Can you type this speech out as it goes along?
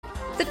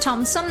The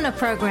Tom Sumner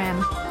Program.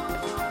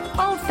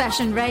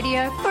 Old-fashioned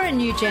radio for a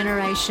new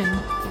generation.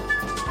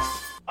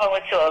 Oh,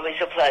 it's always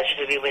a pleasure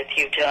to be with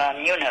you, Tom.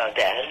 You know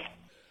that.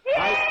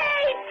 Yay,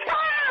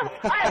 Tom!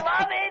 I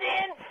love it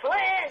in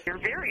Flint! You're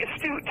very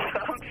astute,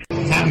 Tom.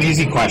 Tom,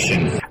 easy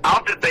question.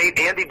 I'll debate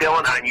Andy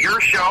Dillon on your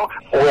show.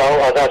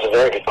 Well, that's a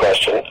very good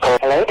question.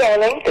 Hello,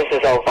 darling. This is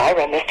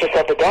Elvira, Mistress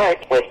of the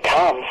Dark, with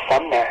Tom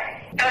Sumner.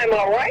 I'm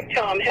all right,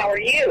 Tom. How are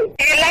you?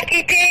 Your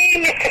lucky day,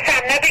 Mr.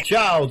 Sumner.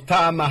 Ciao,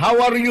 Tom.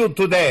 How are you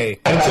today?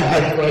 That's a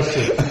good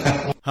question.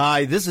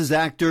 Hi, this is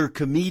actor,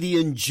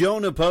 comedian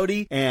Joe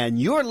Napodi, and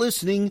you're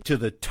listening to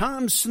the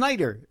Tom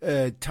Smothers.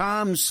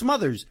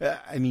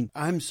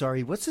 I'm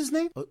sorry, what's his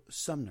name?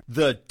 Sumner.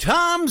 The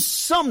Tom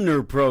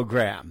Sumner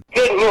Program.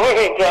 Good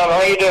morning, Tom.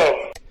 How you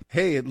doing?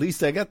 Hey, at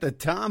least I got the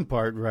Tom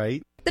part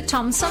right. The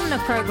Tom Sumner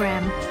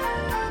Program.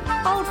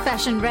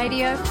 Old-fashioned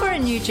radio for a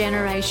new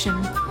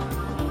generation.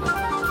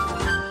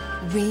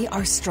 We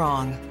are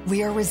strong,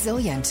 we are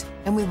resilient,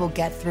 and we will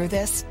get through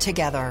this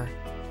together.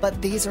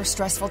 But these are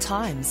stressful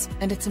times,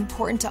 and it's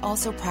important to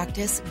also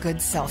practice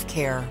good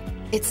self-care.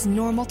 It's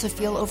normal to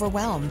feel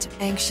overwhelmed,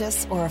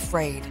 anxious, or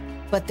afraid,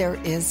 but there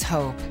is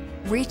hope.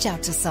 Reach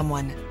out to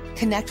someone,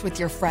 connect with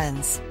your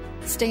friends,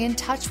 stay in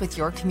touch with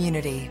your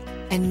community,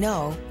 and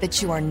know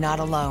that you are not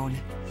alone.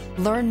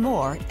 Learn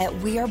more at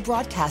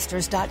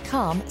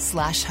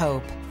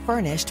wearebroadcasters.com/hope,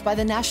 furnished by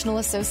the National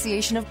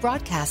Association of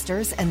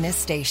Broadcasters and this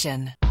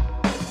station.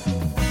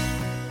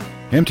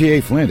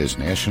 MTA Flint is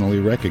nationally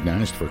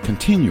recognized for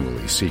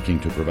continually seeking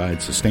to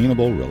provide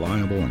sustainable,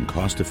 reliable, and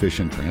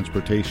cost-efficient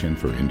transportation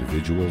for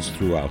individuals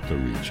throughout the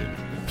region.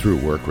 Through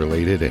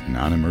work-related and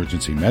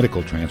non-emergency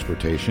medical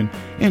transportation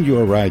and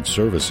Your Ride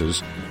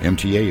services,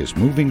 MTA is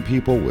moving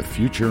people with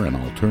future and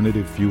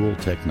alternative fuel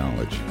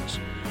technologies.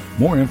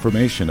 More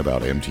information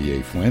about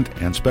MTA Flint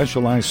and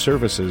specialized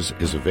services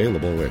is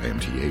available at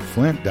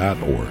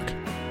mtaflint.org.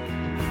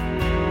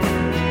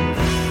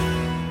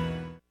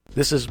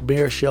 This is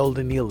Mayor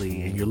Sheldon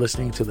Neely, and you're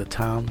listening to the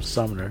Tom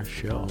Sumner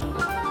Show.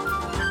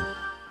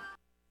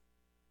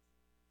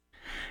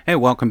 Hey,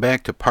 welcome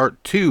back to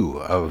part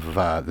 2 of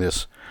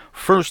this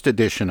first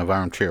edition of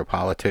Armchair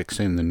Politics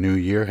in the new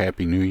year.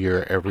 Happy New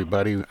Year,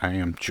 everybody. I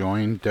am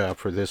joined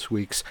for this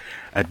week's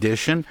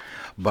edition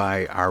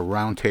by our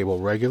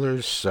roundtable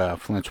regulars,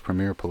 Flint's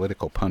premier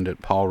political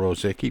pundit, Paul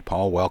Rosicki.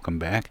 Paul, welcome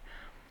back.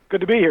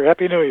 Good to be here.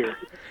 Happy New Year.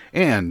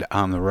 And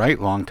on the right,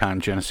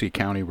 longtime Genesee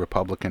County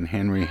Republican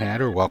Henry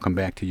Hatter. Welcome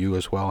back to you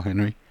as well,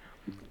 Henry.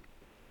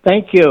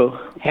 Thank you.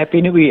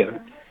 Happy New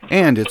Year.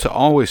 And it's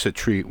always a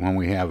treat when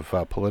we have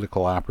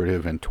political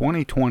operative and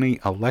 2020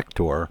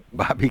 elector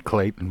Bobby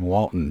Clayton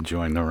Walton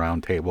join the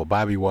roundtable.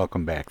 Bobby,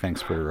 welcome back.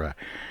 Thanks for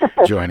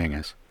joining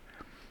us.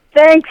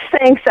 Thanks.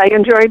 I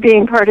enjoy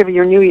being part of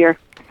your New Year.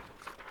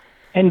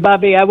 And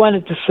Bobby, I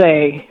wanted to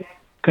say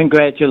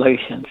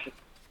congratulations.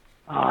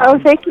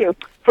 Thank you.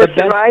 The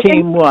best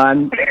team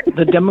won.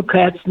 The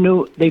Democrats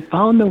they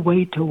found a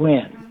way to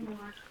win.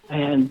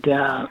 And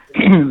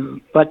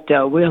but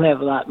we'll have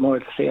a lot more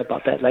to say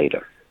about that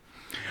later.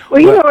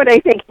 Well, you know what I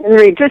think,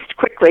 Henry, just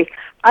quickly.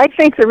 I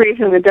think the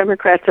reason the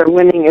Democrats are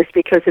winning is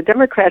because the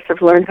Democrats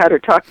have learned how to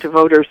talk to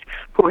voters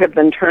who have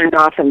been turned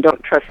off and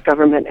don't trust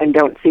government and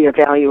don't see a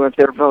value of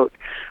their vote.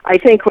 I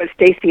think what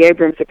Stacey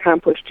Abrams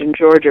accomplished in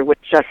Georgia was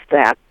just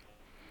that.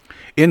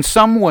 In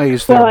some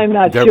ways, well, I'm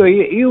not sure.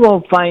 You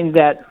won't find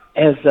that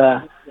as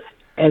a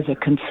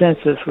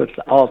consensus with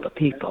all the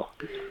people.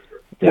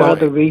 There are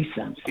other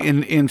reasons.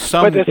 In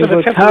some, but it's they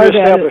worked hard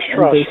at it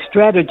and they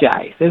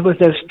strategized. It was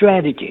their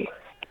strategy.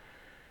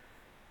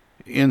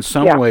 In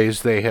some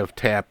ways, they have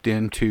tapped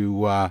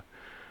into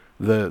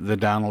the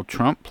Donald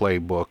Trump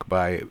playbook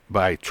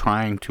by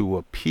trying to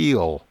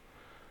appeal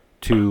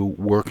to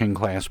working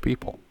class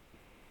people.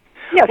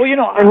 Yes, well,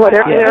 and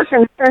whatever their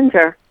concerns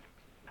are.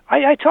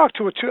 I talked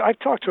to a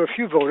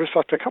few voters,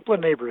 talked to a couple of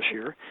neighbors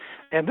here,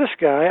 and this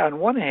guy, on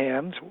one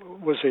hand,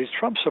 was a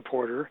Trump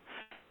supporter,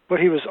 but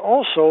he was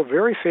also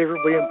very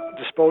favorably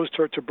disposed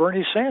to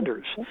Bernie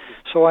Sanders.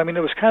 So, I mean, it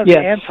was kind of the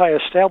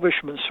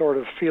anti-establishment sort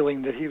of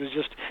feeling that he's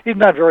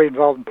not very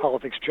involved in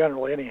politics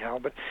generally anyhow,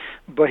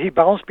 but he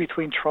bounced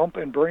between Trump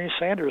and Bernie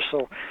Sanders,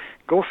 so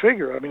go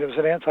figure. I mean, it was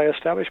an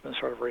anti-establishment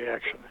sort of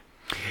reaction.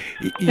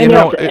 You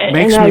know, it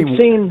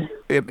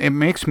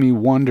makes me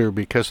wonder,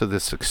 because of the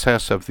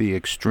success of the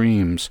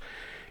extremes,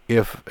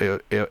 if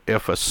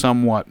a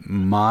somewhat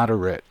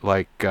moderate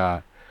like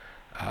Joe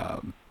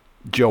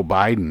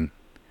Biden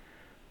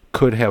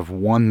could have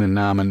won the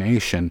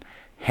nomination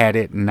had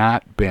it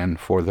not been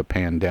for the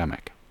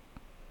pandemic.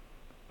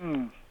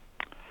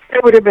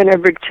 It would have been a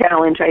big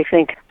challenge, I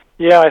think.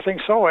 Yeah, I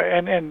think so.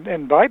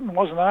 And Biden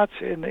was not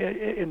in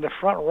the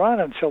front run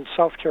until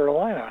South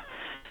Carolina.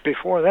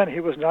 Before then,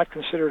 he was not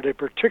considered a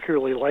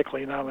particularly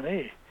likely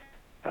nominee.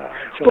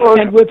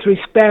 And with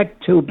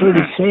respect to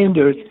Bernie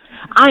Sanders,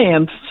 I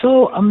am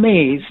so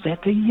amazed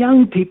at the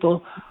young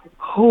people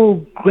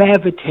who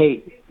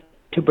gravitate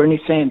to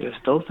Bernie Sanders,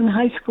 those in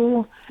high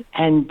school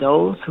and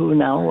those who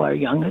now are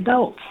young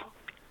adults.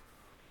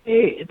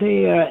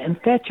 They are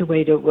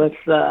infatuated with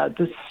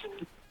this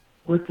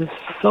with the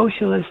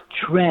socialist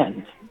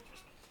trend,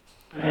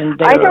 and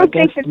they're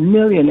against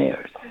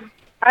millionaires.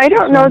 I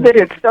don't know that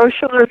it's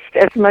socialist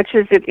as much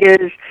as it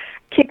is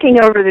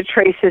kicking over the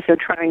traces of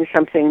trying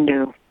something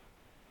new.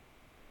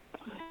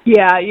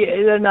 Yeah,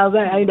 no,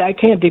 I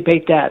can't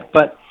debate that,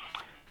 but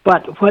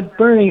what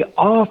Bernie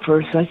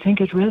offers, I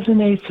think it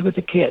resonates with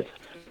the kids.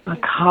 A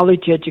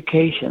college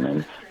education,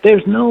 and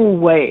there's no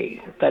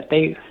way that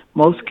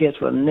most kids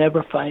will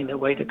never find a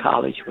way to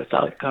college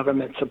without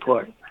government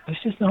support. There's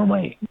just no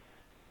way.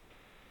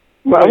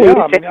 Well,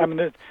 yeah, I mean,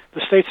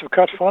 the states have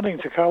cut funding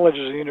to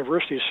colleges and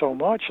universities so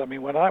much. I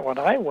mean, when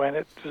I went,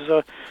 it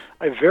was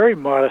a very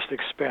modest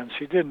expense.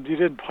 You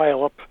didn't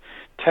pile up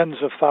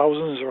tens of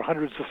thousands or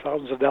hundreds of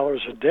thousands of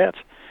dollars of debt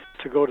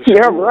to go to school.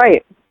 Yeah,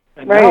 right.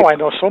 And now I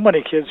know so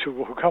many kids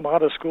who come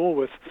out of school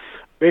with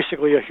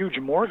basically a huge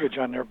mortgage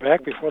on their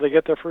back before they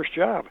get their first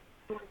job.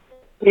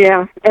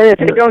 Yeah, and if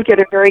they don't get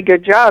a very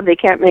good job, they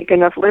can't make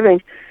enough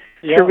living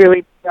to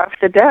really pay off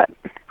the debt.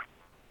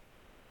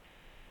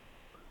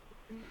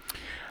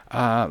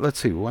 Let's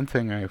see, one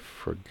thing I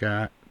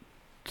forgot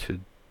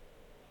to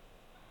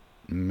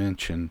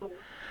mention.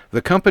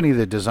 The company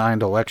that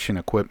designed election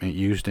equipment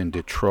used in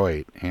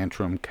Detroit,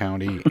 Antrim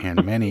County,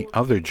 and many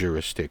other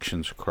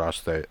jurisdictions across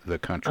the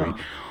country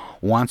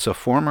wants a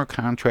former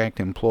contract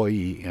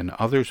employee and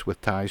others with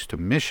ties to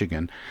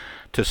Michigan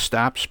to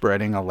stop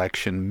spreading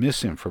election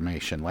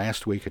misinformation.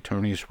 Last week,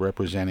 attorneys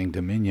representing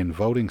Dominion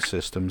Voting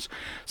Systems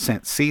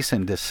sent cease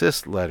and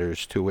desist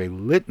letters to a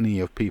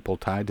litany of people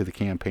tied to the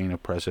campaign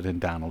of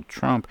President Donald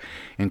Trump,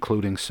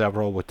 including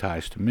several with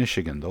ties to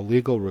Michigan. The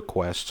legal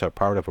requests are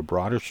part of a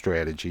broader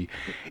strategy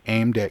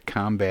aimed at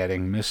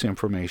combating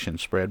misinformation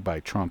spread by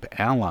Trump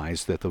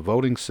allies that the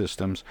voting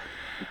systems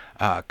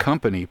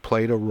company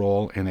played a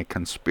role in a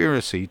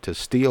conspiracy to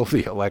steal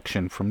the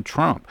election from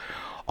Trump.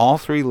 All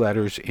three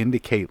letters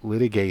indicate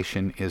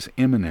litigation is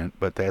imminent,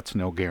 but that's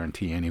no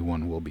guarantee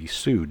anyone will be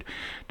sued.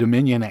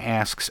 Dominion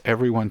asks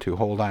everyone to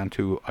hold on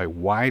to a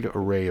wide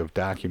array of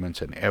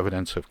documents and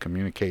evidence of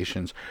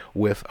communications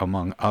with,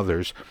 among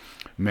others,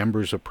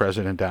 members of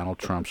President Donald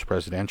Trump's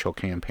presidential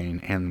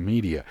campaign and the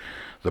media.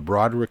 The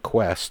broad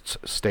requests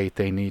state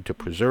they need to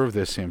preserve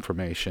this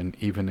information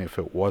even if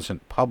it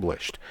wasn't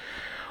published.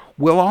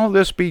 Will all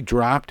this be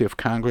dropped if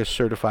Congress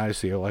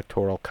certifies the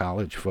Electoral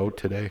College vote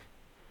today?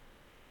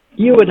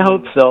 You would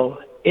hope so.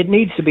 It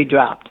needs to be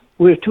dropped.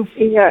 We're too.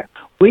 Yeah.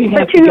 We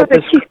have to get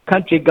this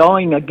country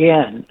going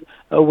again.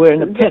 We're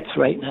in the pits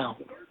right now.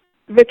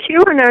 The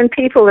QAnon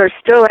people are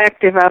still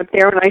active out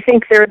there, and I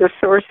think they're the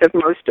source of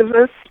most of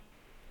this.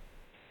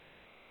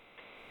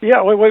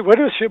 Yeah, what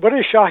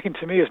is shocking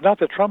to me is not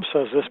that Trump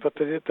says this, but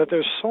that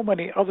there's so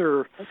many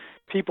other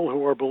people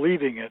who are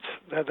believing it.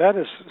 That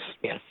is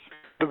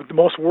the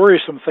most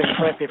worrisome thing,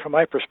 frankly, from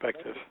my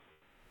perspective.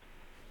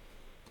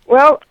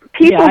 Well,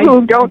 people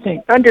who don't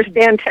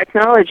understand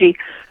technology,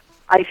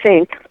 I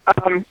think,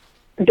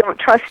 don't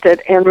trust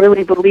it and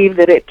really believe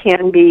that it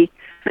can be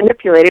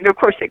manipulated. Of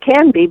course, it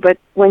can be, but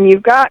when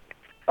you've got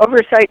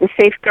oversight and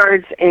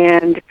safeguards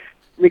and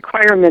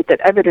requirement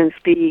that evidence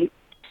be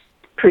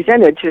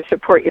presented to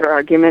support your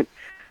argument,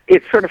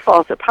 it sort of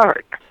falls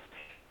apart.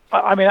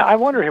 I mean, I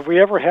wonder, have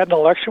we ever had an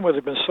election where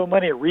there have been so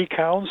many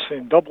recounts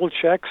and double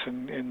checks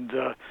and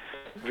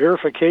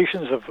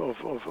verifications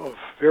of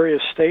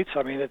various states?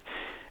 I mean,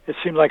 it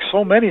seemed like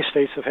so many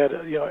states have had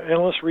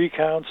endless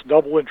recounts,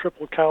 double and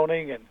triple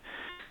counting,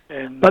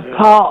 and. But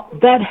Paul,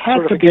 that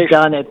had to be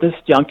done at this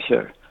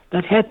juncture.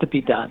 That had to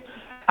be done.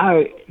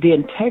 The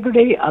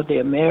integrity of the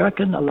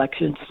American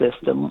election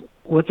system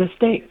was at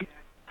stake.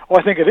 Oh,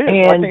 I think it is.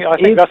 And I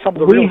think that's some of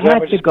the real damage. We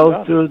had to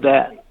go through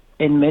that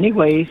in many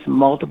ways,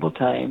 multiple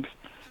times,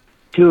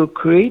 to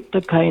create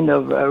the kind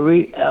of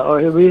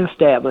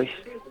reestablish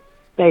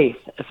faith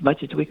as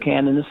much as we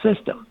can in the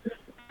system.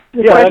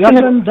 Yeah,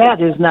 But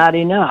that is not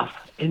enough.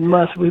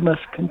 We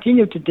must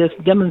continue to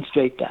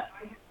demonstrate that.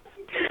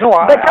 No,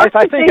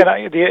 I think,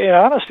 in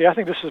honesty, I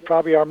think this is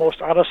probably our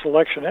most honest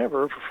election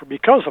ever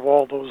because of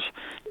all those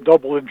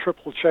double and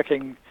triple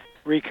checking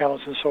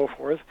recounts and so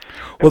forth.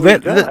 Well,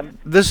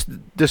 this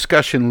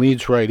discussion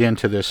leads right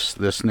into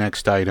this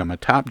next item. A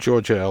top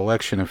Georgia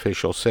election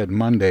official said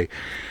Monday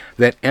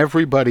that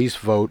everybody's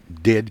vote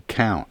did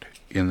count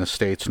in the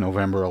state's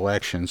November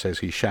elections as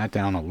he shot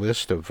down a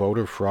list of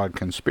voter fraud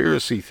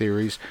conspiracy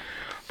theories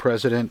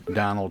President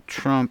Donald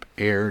Trump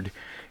aired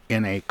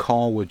in a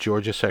call with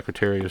Georgia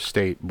Secretary of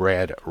State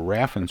Brad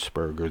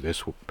Raffensperger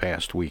this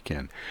past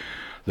weekend.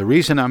 The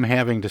reason I'm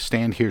having to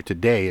stand here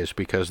today is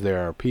because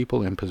there are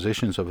people in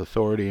positions of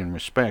authority and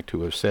respect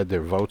who have said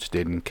their votes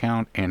didn't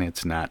count, and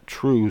it's not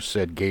true,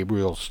 said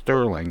Gabriel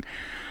Sterling,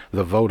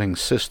 the voting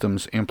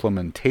systems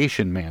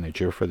implementation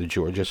manager for the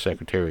Georgia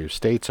Secretary of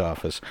State's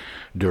office,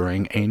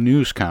 during a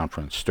news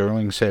conference.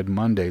 Sterling said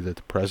Monday that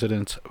the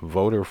president's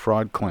voter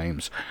fraud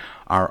claims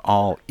are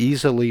all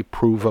easily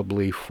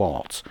provably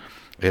false,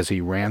 as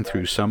he ran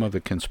through some of the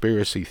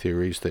conspiracy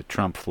theories that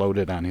Trump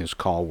floated on his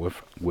call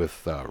with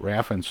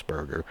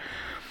Raffensperger.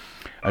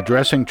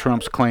 Addressing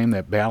Trump's claim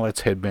that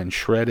ballots had been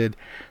shredded,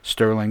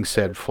 Sterling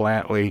said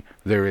flatly,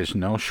 "There is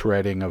no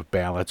shredding of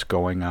ballots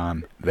going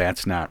on.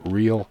 That's not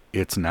real.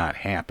 It's not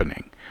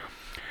happening."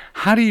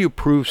 How do you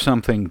prove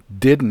something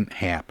didn't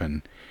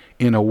happen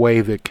in a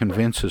way that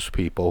convinces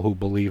people who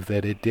believe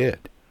that it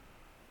did?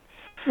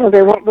 Well,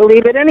 they won't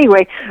believe it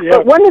anyway. Yeah.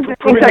 But one of the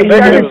things I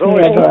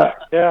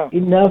started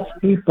enough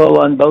people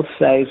on both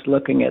sides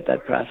looking at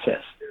that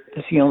process.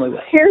 That's the only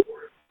way.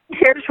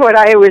 Here's what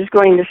I was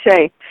going to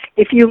say.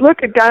 If you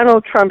look at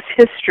Donald Trump's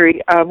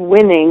history of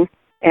winning,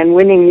 and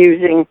winning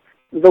using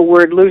the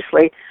word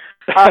loosely,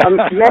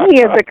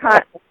 many of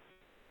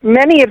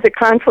the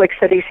conflicts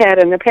that he's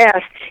had in the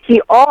past,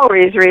 he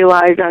always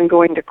relies on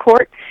going to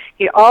court.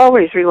 He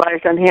always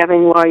relies on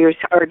having lawyers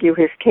argue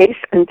his case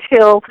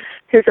until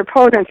his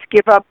opponents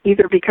give up,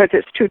 either because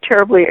it's too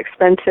terribly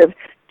expensive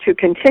to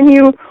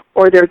continue,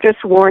 or they're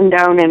just worn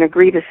down and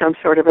agree to some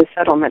sort of a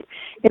settlement.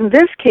 In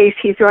this case,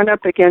 he's run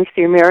up against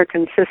the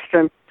American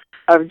system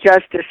of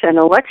justice and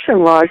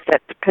election laws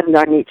that depend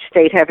on each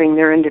state having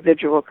their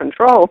individual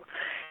control,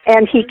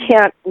 and he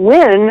can't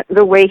win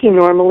the way he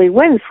normally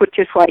wins, which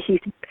is why he's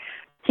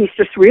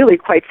just really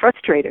quite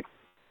frustrated.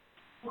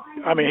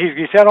 I mean,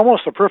 he's had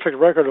almost a perfect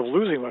record of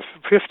losing,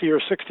 50 or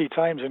 60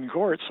 times in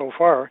court so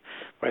far,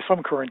 by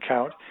some current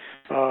count.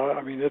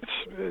 I mean,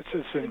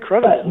 it's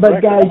incredible.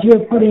 But guys,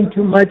 you're putting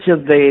too much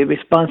of the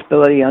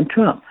responsibility on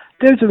Trump.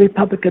 There's a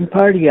Republican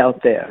Party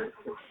out there,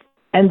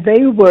 and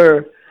they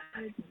were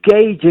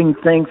gauging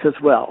things as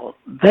well.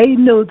 They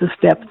knew the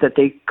steps that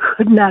they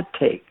could not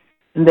take,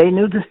 and they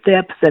knew the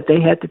steps that they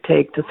had to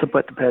take to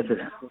support the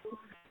president.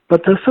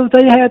 So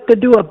they had to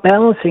do a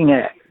balancing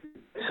act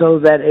so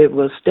that it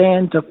will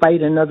stand to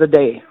fight another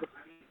day.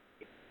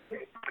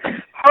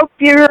 Hope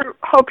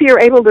you're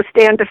able to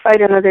stand to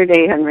fight another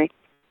day, Henry.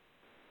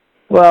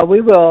 Well,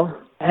 we will.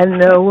 And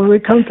when we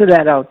come to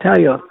that, I'll tell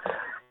you,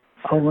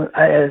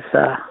 as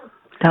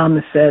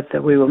Thomas said,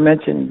 that we will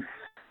mention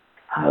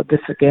this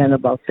again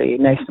about the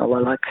national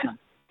election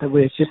that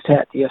we just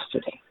had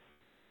yesterday.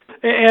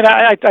 And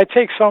I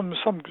take some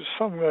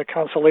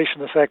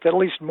consolation in the fact that at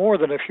least more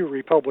than a few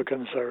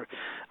Republicans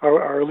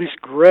are at least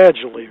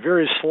gradually,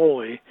 very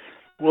slowly,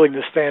 willing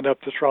to stand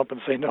up to Trump and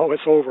say, no,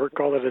 it's over,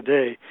 call it a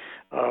day.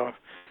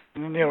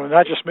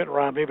 Not just Mitt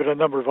Romney, but a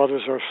number of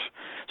others are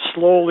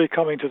slowly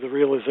coming to the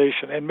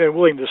realization and been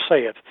willing to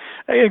say it,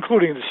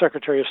 including the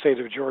Secretary of State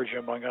of Georgia,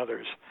 among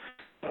others.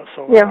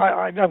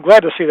 I'm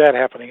glad to see that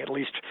happening, at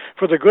least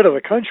for the good of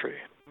the country,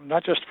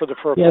 not just for the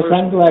purpose. Yes,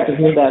 I'm glad to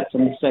hear that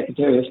from the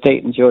Secretary of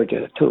State in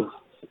Georgia, too.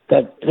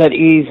 That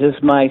eases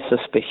my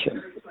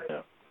suspicion.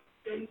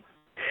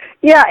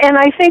 Yeah, and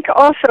I think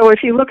also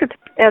if you look at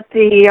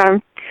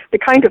the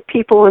kind of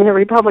people in the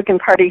Republican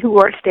Party who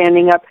are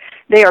standing up,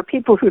 they are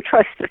people who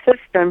trust the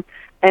system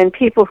and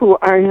people who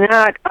are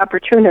not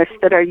opportunists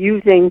that are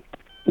using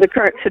the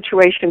current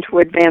situation to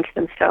advance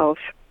themselves.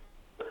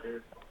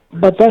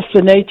 But that's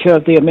the nature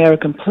of the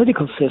American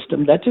political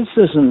system. That just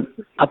doesn't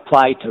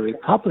apply to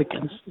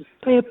Republicans.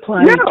 They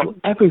apply to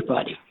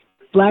everybody,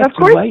 blacks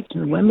and whites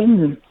and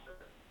women.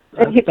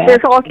 And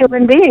there's all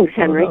human beings,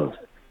 Henry.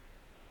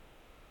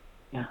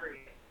 Yeah.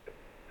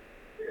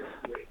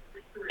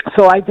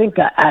 So I think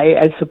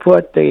I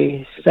support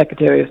the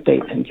Secretary of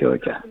State in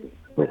Georgia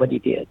for what he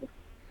did.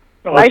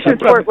 I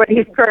support what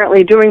he's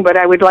currently doing, but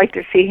I would like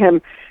to see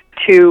him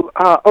to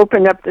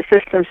open up the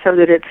system so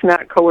that it's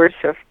not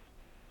coercive.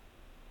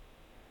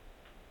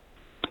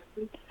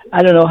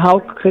 I don't know, how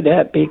could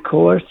that be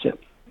coercive?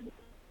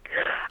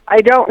 I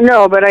don't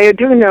know, but I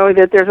do know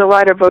that there's a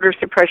lot of voter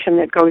suppression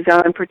that goes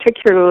on,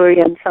 particularly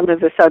in some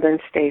of the southern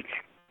states.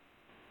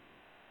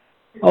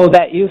 Oh,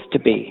 that used to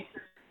be.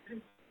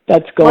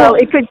 That's gone. Well,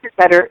 it could be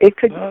better. It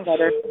could be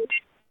better.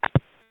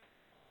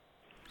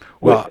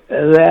 Well,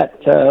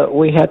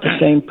 we had the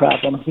same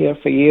problem here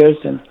for years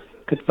and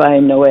could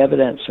find no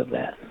evidence of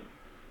that.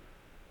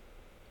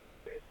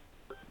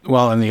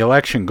 Well, in the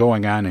election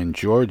going on in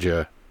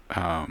Georgia,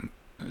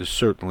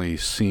 certainly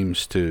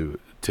seems to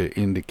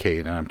indicate,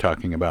 and I'm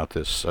talking about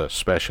this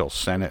special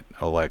Senate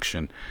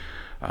election,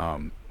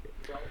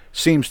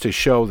 seems to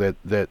show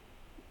that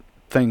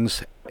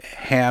things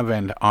have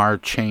and are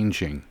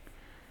changing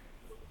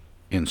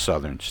in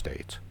southern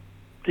states.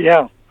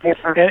 Yeah, and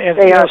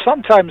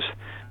sometimes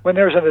when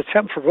there's an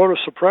attempt for voter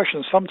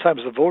suppression,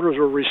 sometimes the voters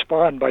will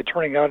respond by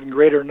turning out in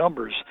greater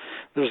numbers.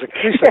 There's at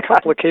least a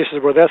couple of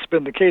cases where that's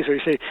been the case, where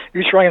you say,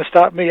 you try and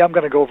stop me, I'm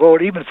going to go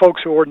vote. Even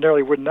folks who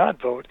ordinarily would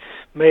not vote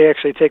may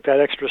actually take that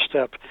extra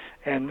step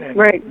and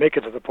make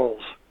it to the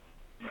polls.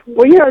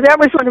 Well, that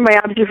was one of my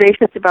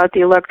observations about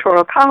the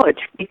Electoral College,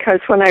 because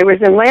when I was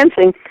in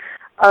Lansing,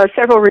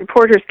 several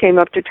reporters came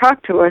up to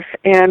talk to us,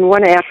 and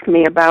one asked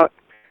me about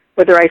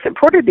whether I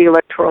supported the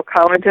Electoral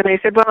College, and I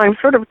said, well, I'm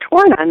sort of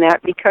torn on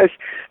that because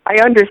I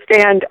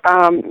understand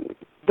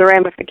the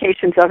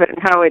ramifications of it and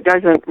how it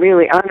doesn't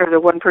really honor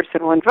the one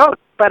person, one vote.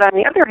 But on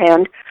the other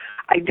hand,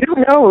 I do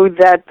know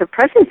that the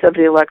presence of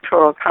the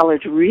Electoral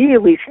College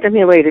really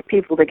stimulated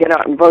people to get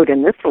out and vote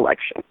in this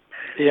election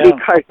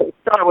because they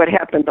saw what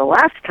happened the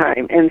last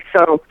time. And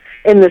so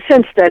in the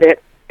sense that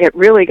it it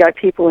really got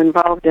people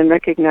involved in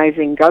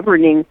recognizing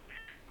governing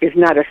is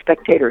not a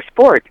spectator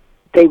sport.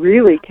 They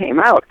really came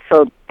out,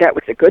 so that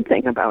was a good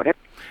thing about it.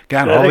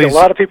 I think a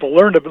lot of people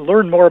learned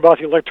more about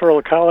the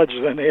Electoral College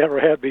than they ever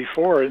had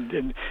before,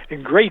 in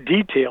great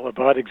detail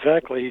about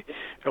exactly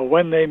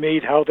when they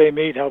meet, how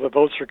the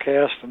votes are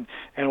cast, and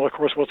of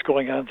course what's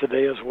going on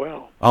today as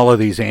well. All of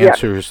these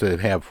answers that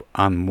have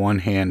on one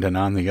hand and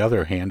on the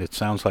other hand, it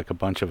sounds like a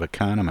bunch of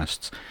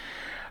economists.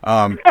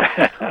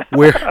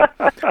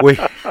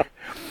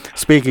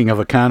 Speaking of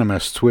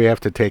economists, we have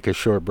to take a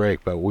short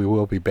break, but we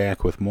will be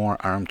back with more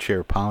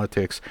Armchair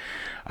Politics.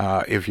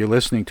 If you're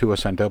listening to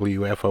us on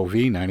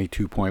WFOV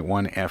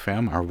 92.1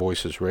 FM, Our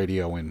Voices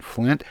Radio in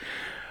Flint,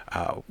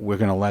 we're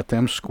going to let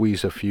them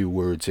squeeze a few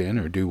words in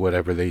or do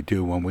whatever they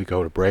do when we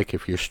go to break.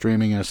 If you're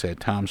streaming us at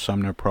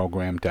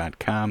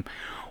TomSumnerProgram.com,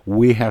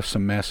 we have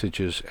some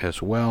messages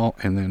as well,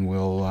 and then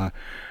we'll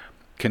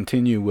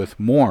continue with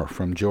more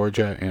from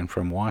Georgia and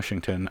from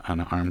Washington on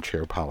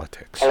Armchair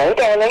Politics. Hello,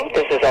 darling.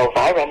 This is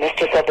Elvira,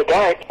 Mistress of the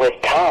Dark, with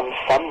Tom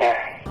Sumner.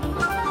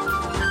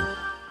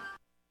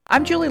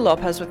 I'm Julie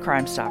Lopez with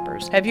Crime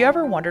Stoppers. Have you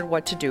ever wondered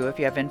what to do if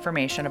you have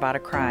information about a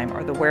crime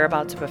or the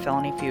whereabouts of a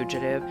felony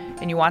fugitive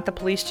and you want the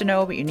police to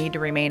know but you need to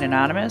remain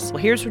anonymous?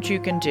 Well, here's what you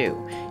can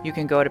do. You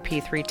can go to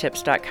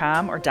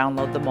p3tips.com or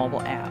download the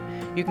mobile app.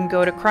 You can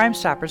go to Crime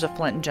Stoppers of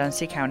Flint and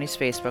Genesee County's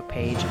Facebook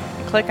page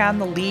and click on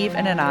the Leave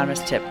an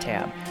Anonymous Tip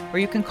tab, or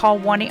you can call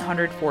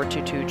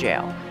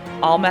 1-800-422-JAIL.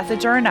 All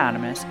methods are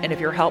anonymous, and if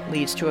your help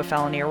leads to a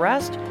felony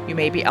arrest, you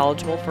may be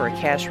eligible for a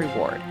cash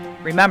reward.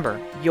 Remember,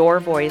 your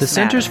voice matters. The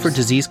Centers for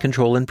Disease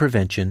Control and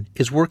Prevention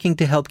is working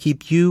to help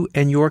keep you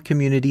and your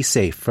community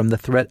safe from the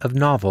threat of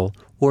novel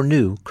or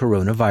new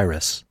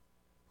coronavirus.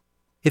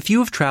 If you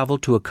have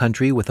traveled to a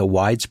country with a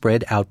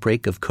widespread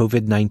outbreak of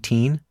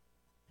COVID-19,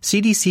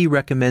 CDC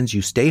recommends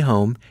you stay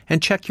home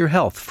and check your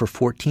health for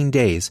 14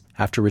 days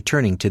after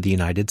returning to the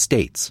United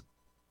States.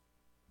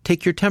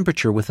 Take your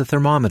temperature with a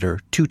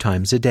thermometer 2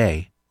 times a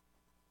day.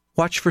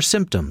 Watch for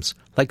symptoms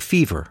like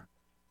fever,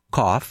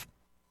 cough,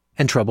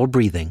 and trouble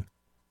breathing.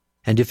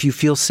 And if you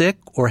feel sick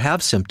or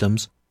have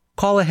symptoms,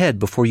 call ahead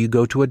before you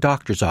go to a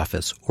doctor's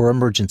office or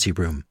emergency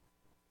room.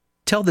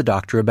 Tell the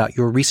doctor about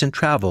your recent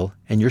travel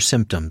and your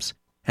symptoms,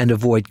 and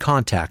avoid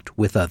contact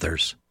with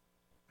others.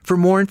 For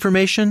more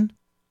information,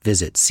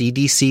 visit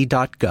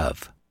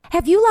cdc.gov.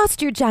 Have you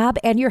lost your job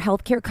and your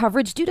health care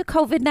coverage due to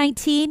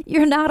COVID-19?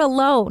 You're not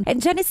alone, and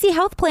Genesee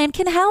Health Plan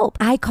can help.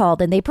 I called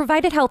and they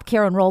provided health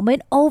care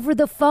enrollment over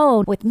the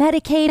phone with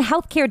Medicaid,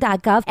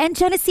 healthcare.gov, and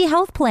Genesee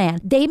Health Plan.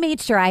 They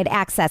made sure I had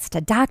access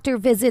to doctor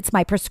visits,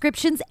 my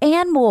prescriptions,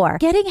 and more.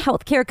 Getting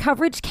health care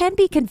coverage can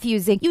be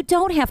confusing. You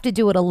don't have to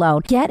do it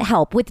alone. Get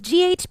help with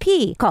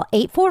GHP. Call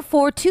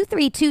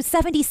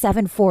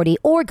 844-232-7740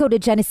 or go to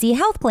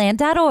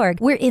GeneseeHealthPlan.org.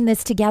 We're in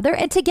this together,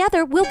 and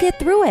together we'll get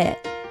through it.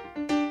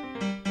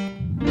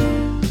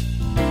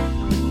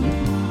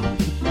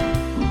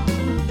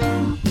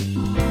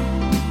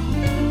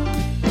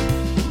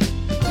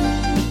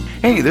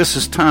 Hey, this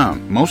is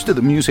Tom. Most of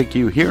the music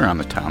you hear on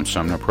the Tom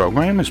Sumner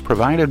program is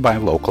provided by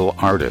local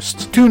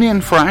artists. Tune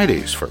in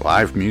Fridays for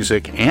live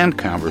music and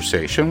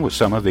conversation with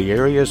some of the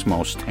area's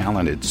most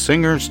talented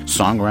singers,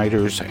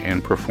 songwriters,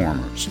 and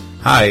performers.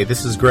 Hi,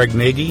 this is Greg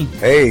Nagy.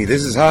 Hey,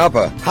 this is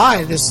Harper.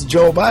 Hi, this is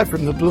Joe By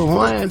from the Blue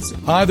Hawaiians.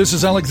 Hi, this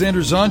is Alexander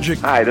Zonjic.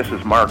 Hi, this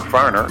is Mark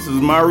Farner. This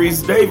is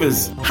Maurice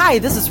Davis. Hi,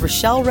 this is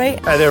Rochelle Ray.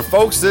 Hi there,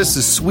 folks. This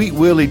is Sweet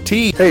Willie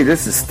T. Hey,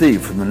 this is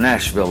Steve from the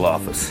Nashville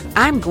office.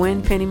 I'm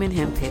Gwen Pennyman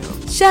Hemphill.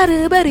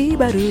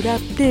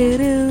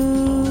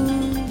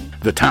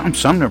 The Tom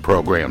Sumner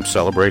program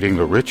celebrating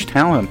the rich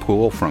talent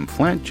pool from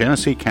Flint,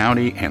 Genesee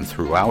County, and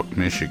throughout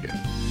Michigan.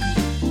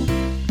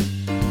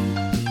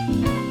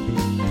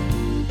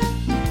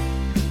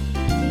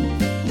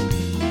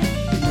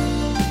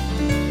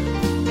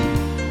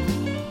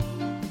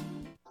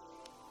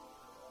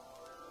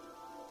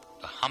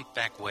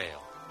 Humpback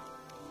whale,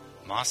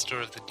 master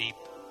of the deep,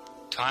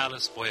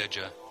 tireless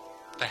voyager,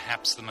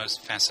 perhaps the most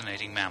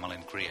fascinating mammal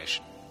in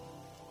creation.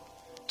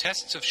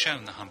 Tests have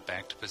shown the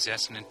humpback to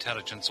possess an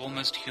intelligence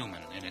almost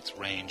human in its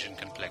range and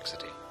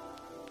complexity.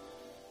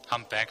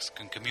 Humpbacks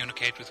can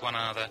communicate with one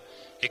another,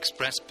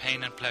 express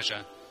pain and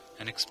pleasure,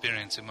 and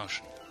experience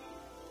emotion.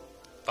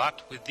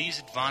 But with these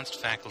advanced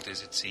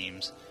faculties, it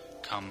seems,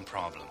 come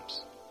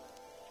problems.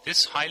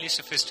 This highly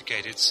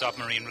sophisticated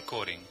submarine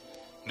recording,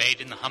 made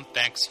in the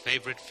humpback's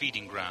favorite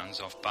feeding grounds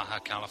off Baja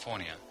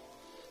California,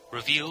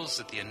 reveals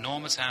that the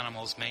enormous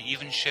animals may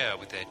even share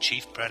with their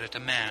chief predator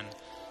man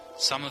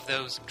some of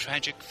those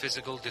tragic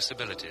physical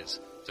disabilities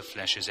the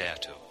flesh is heir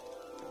to.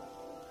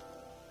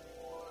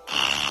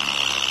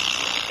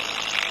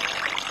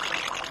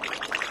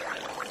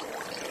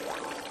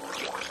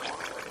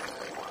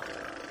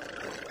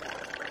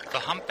 The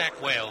humpback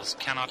whales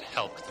cannot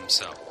help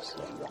themselves.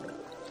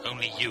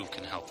 Only you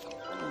can help them.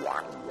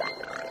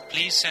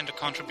 Please send a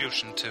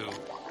contribution to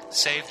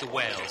Save the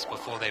Whales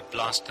Before They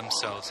Blast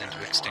Themselves into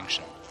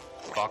Extinction.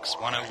 Box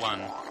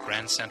 101,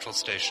 Grand Central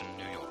Station,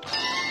 New York.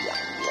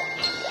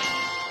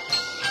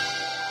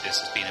 This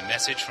has been a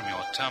message from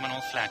your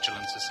Terminal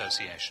Flatulence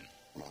Association.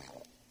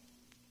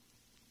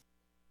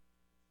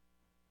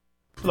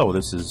 Hello,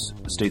 this is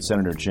State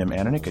Senator Jim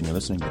Ananick, and you're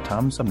listening to the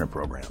Tom Sumner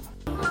Program.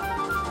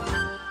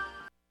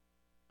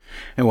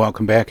 And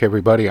welcome back,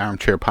 everybody.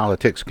 Armchair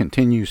Politics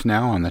continues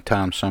now on the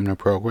Tom Sumner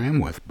Program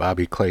with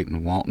Bobby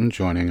Clayton Walton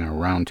joining our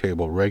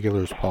roundtable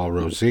regulars, Paul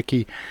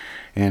Rosicki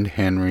and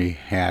Henry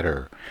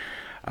Hatter.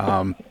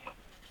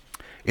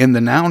 In the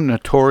now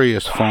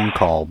notorious phone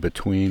call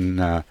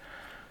between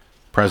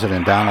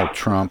President Donald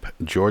Trump,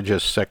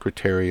 Georgia's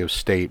Secretary of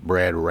State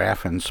Brad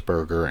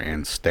Raffensperger,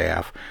 and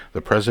staff,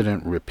 the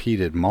president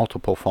repeated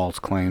multiple false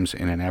claims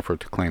in an effort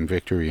to claim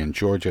victory in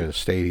Georgia, a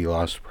state he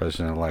lost to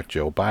President-elect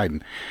Joe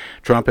Biden.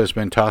 Trump has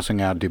been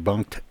tossing out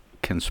debunked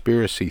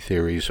conspiracy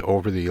theories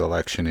over the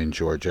election in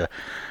Georgia,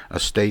 a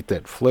state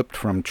that flipped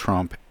from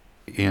Trump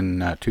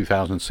in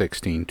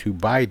 2016 to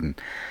Biden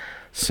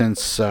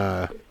since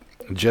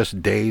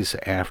just days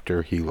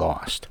after he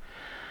lost.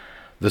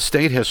 The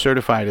state has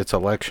certified its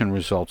election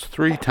results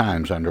 3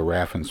 times under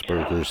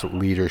Raffensperger's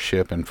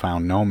leadership and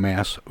found no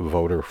mass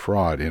voter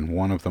fraud. In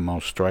one of the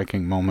most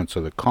striking moments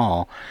of the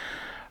call,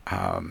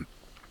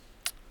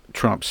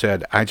 Trump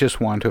said, "I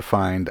just want to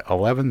find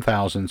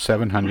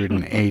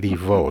 11,780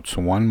 votes,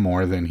 one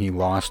more than he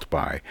lost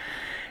by,"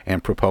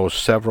 and proposed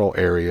several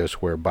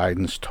areas where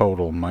Biden's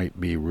total might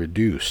be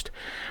reduced.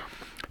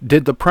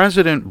 Did the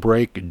president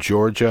break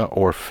Georgia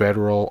or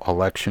federal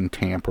election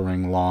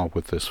tampering law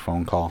with this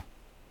phone call?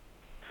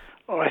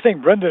 Oh, I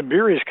think Brendan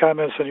Beery's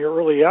comments in your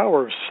early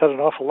hours said an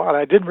awful lot.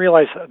 I didn't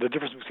realize the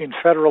difference between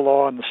federal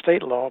law and the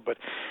state law, but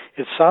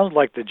it sounds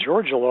like the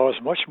Georgia law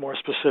is much more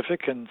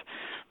specific and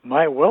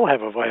might well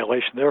have a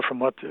violation there from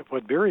what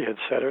Beery had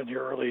said in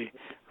your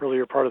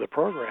earlier part of the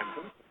program.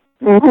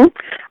 Mm-hmm.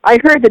 I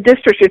heard the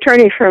district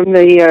attorney from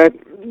the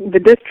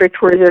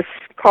district where this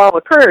call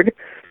occurred,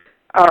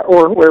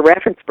 or where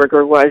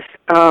Raffensperger was,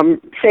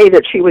 say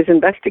that she was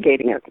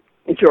investigating it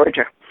in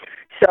Georgia.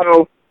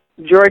 So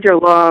Georgia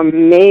law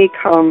may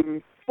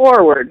come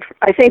forward.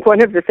 I think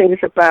one of the things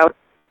about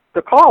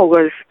the call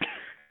was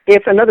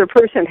if another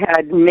person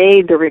had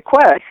made the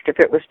request, if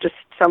it was just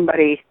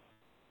somebody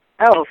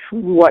else,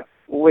 what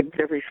would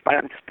the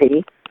response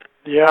be?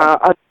 Yeah.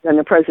 Other than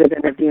the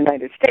President of the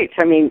United States.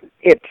 I mean,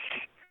 it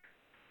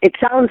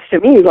sounds to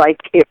me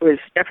like it was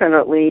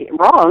definitely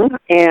wrong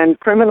and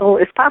criminal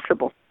is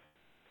possible.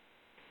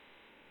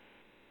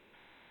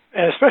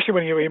 And especially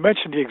when you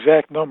mentioned the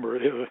exact number,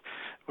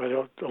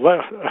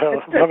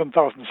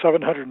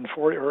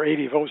 11,740 or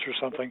 80 votes or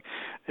something.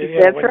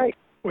 That's right.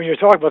 When you're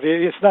talking about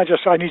it's not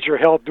just, I need your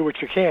help, do what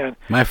you can.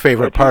 My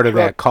favorite part of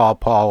that call,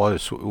 Paul,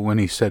 is when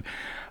he said,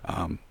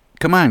 come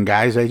on,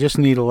 guys, I just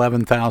need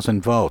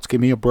 11,000 votes.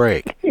 Give me a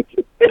break.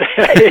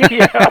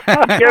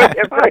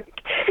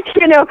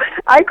 You know,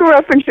 I grew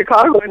up in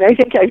Chicago, and I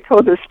think I've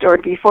told this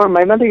story before.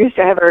 My mother used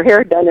to have her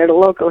hair done at a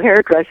local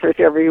hairdresser's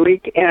every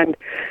week, and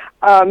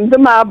the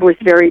mob was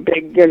very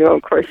big, you know,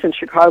 of course, in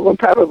Chicago, and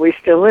probably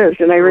still is.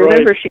 And I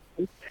remember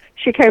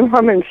she came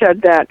home and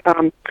said that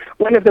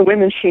one of the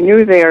women she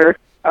knew there,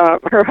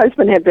 her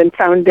husband had been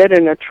found dead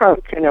in a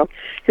trunk. You know,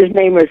 his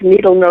name was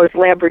Needle Nose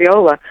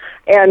Labriola.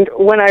 And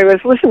when I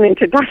was listening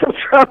to Donald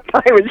Trump,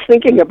 I was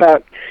thinking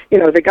about, you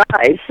know, the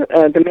guys,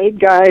 the maid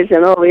guys,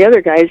 and all the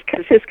other guys,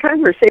 because his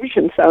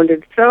conversation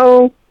sounded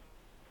so,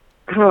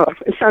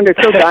 it sounded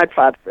so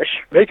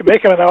godfatherish.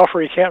 Make him an offer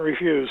he can't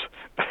refuse.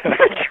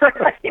 That's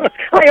right.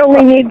 I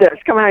only need this.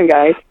 Come on,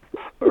 guys.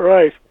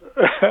 Right.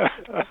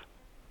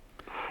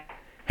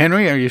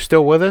 Henry, are you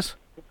still with us?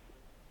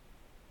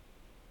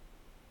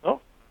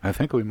 Oh. I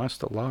think we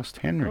must have lost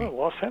Henry. Oh,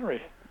 lost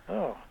Henry.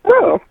 Oh.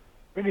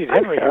 We need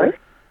I'm Henry sorry. here.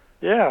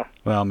 Yeah.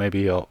 Well,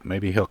 maybe he'll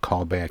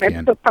call back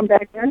in. He'll come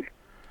back in.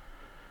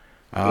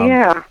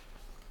 Yeah.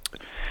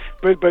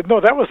 But no,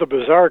 that was a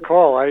bizarre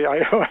call. I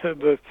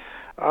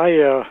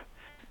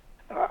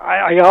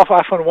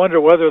often wonder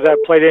whether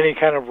that played any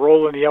kind of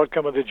role in the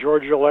outcome of the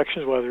Georgia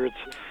elections, whether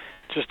it's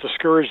just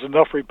discouraged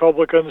enough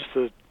Republicans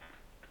to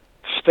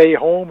stay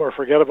home or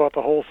forget about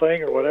the whole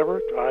thing or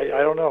whatever. I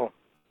don't know.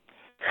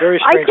 Very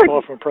strange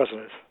call from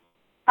president.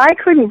 I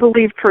couldn't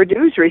believe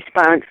Purdue's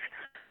response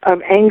of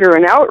anger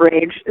and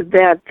outrage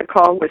that the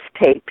call was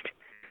taped.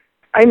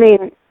 I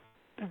mean,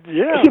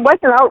 he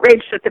wasn't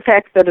outraged at the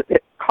fact that the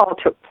call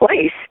took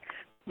place,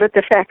 but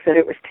the fact that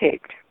it was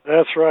taped.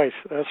 That's right.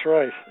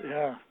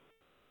 Yeah.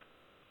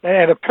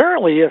 And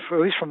apparently, at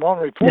least from one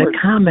report,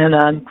 comment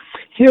on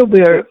here,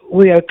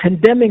 we are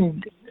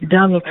condemning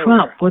Donald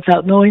Trump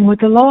without knowing what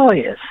the law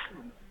is.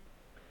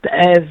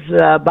 As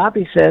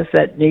Bobby says,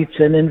 that needs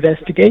an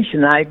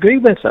investigation. I agree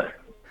with her.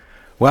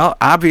 Well,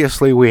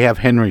 obviously, we have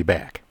Henry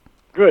back.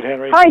 Good,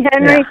 Henry. Hi,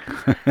 Henry.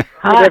 Good to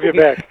have you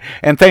back.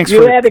 And thanks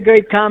you had a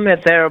great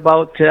comment there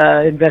about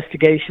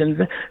investigations.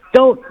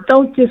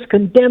 Don't just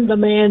condemn the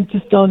man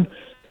just on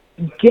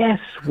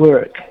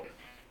guesswork.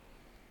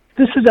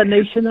 This is a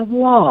nation of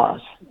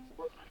laws.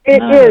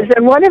 It is,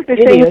 and one of the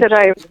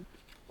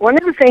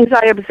things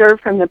I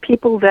observed from the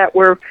people that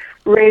were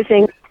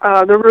raising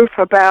the roof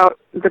about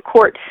the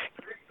courts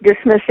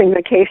dismissing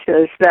the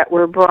cases that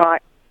were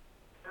brought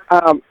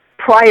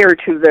prior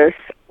to this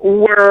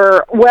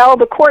were, well,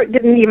 the court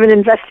didn't even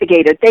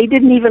investigate it. They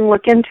didn't even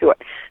look into it.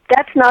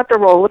 That's not the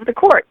role of the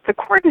court. The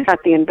court is not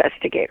the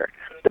investigator.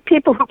 The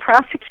people who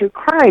prosecute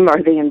crime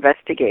are the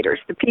investigators.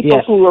 The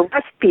people who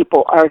arrest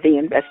people are the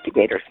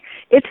investigators.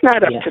 It's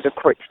not up to the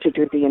courts to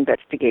do the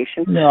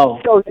investigation.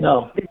 So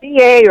the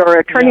DA or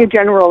Attorney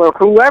General or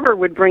whoever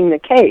would bring the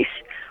case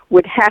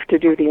would have to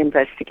do the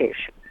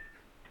investigation.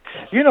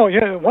 You know,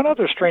 one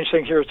other strange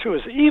thing here, too,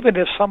 is even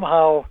if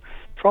somehow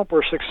Trump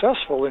were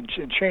successful in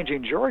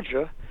changing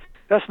Georgia,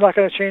 that's not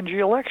going to change the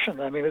election.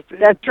 I mean,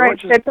 that's right.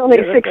 That's only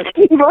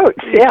 16 votes.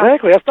 Yeah.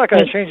 Exactly. That's not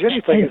going to change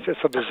anything. It's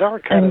a bizarre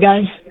kind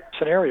of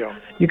scenario.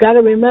 You got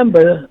to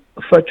remember,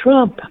 for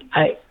Trump,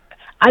 I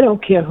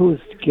don't care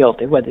who's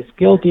guilty, whether it's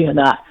guilty or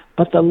not,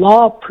 but the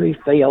law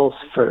prevails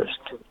first.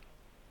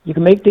 You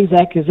can make these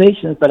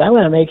accusations, but I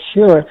want to make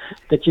sure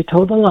that you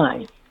toe the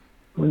line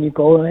when you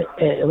go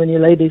when you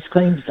lay these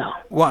claims down.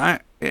 Well,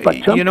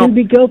 but Trump can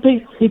be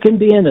guilty. He can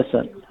be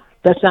innocent.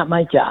 That's not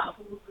my job.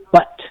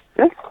 But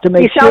to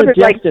make sure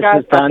justice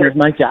is done is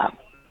my job.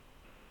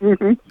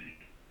 Mm-hmm.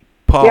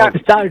 Paul,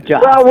 it's our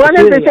job. Well, one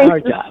of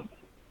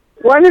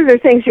the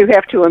things you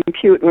have to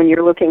impute when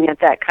you're looking at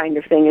that kind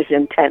of thing is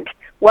intent.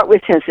 What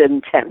was his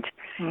intent?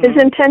 Mm-hmm.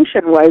 His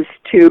intention was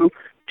to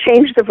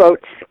change the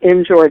votes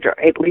in Georgia.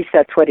 At least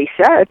that's what he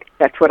said.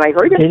 That's what I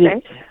heard him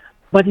say.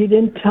 But he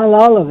didn't tell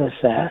all of us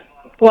that.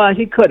 Well,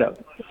 he could have.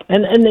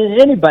 And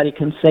anybody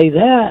can say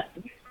that.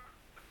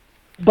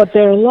 But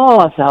there are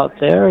laws out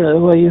there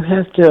where you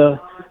have to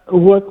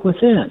work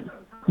within.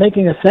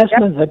 Making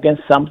assessments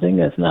against something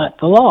is not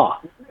the law.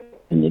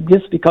 And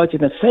just because you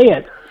can say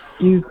it,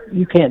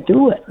 you can't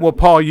do it. Well,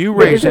 Paul, you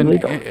raise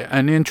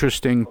an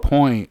interesting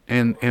point,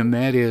 and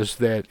that is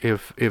that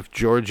if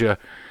Georgia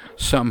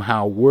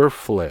somehow were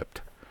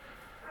flipped,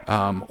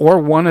 or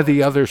one of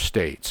the other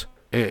states,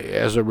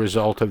 as a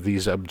result of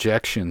these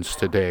objections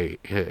today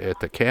at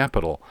the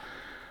Capitol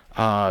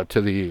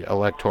to the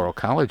Electoral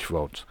College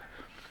votes,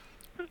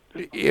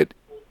 it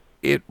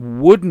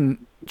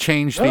wouldn't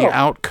change the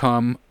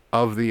outcome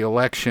of the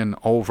election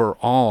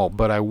overall,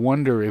 but I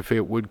wonder if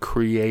it would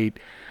create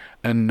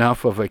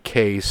enough of a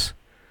case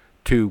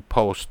to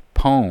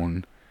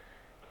postpone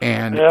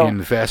and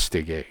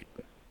investigate.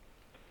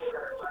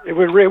 It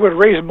would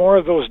raise more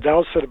of those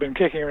doubts that have been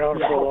kicking around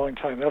for a long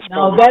time. That's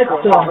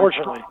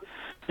unfortunately.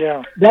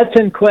 Yeah. That's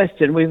in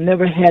question. We've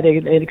never had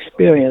an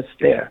experience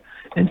there.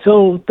 And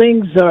so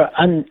things are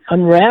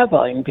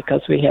unraveling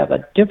because we have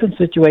a different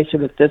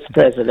situation with this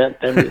president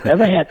than we've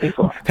ever had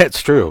before.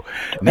 That's true.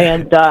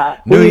 And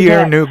new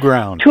year, new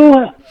ground.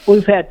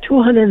 We've had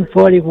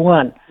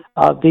 241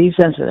 of these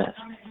incidents,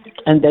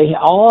 and they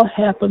all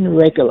happen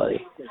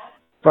regularly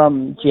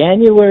from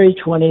January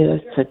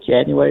 20th to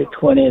January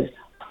 20th,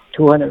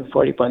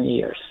 241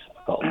 years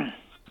ago,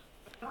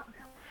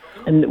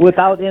 and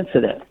without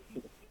incident.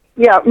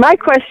 Yeah, my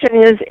question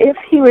is, if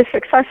he was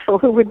successful,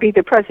 who would be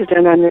the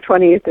president on the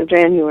 20th of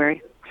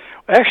January?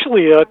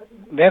 Actually,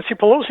 Nancy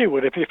Pelosi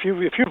would. If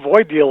you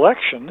void the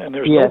election and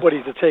there's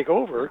nobody to take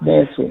over,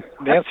 Nancy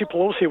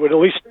Pelosi would, at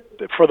least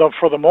for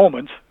the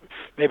moment,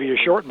 maybe a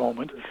short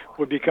moment,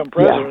 would become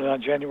president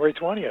on January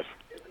 20th.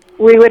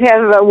 We would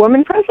have a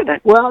woman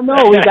president. Well, no,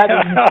 we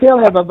still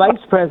have a vice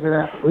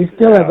president. We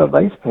still have a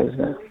vice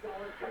president.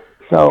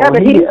 So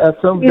but he's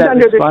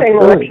under the same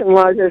election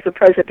laws as the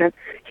president.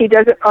 He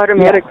doesn't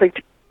automatically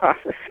take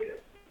office.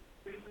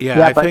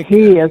 I think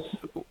he is.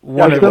 If you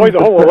avoid the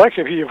whole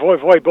election, if you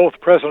avoid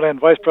both president and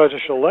vice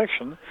presidential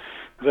election,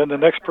 then the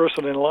next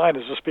person in line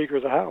is the Speaker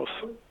of the House.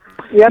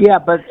 Yep. Yeah,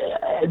 but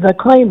the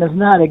claim is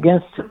not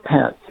against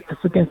Pence.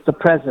 It's against the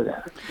president.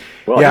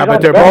 Well,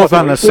 but they're both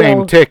on the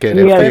same ticket.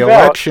 If the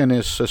election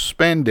is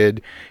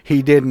suspended,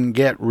 he didn't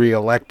get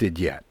reelected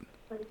yet.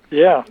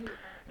 Yeah.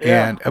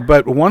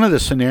 But one of the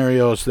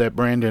scenarios that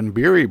Brandon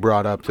Beery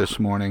brought up this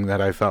morning that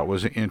I thought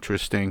was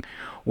interesting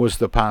was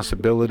the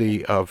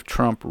possibility of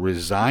Trump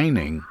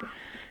resigning,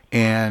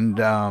 and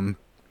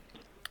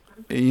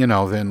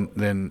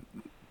then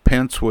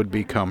Pence would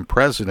become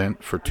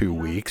president for 2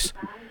 weeks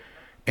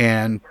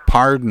and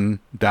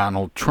pardon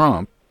Donald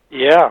Trump.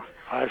 Yeah,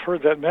 I've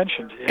heard that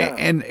mentioned. Yeah.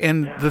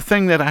 And the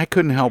thing that I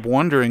couldn't help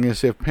wondering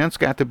is, if Pence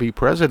got to be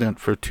president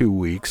for 2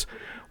 weeks,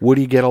 would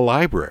he get a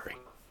library?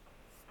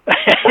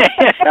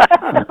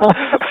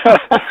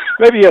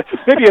 maybe a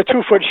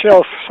 2-foot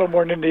shelf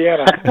somewhere in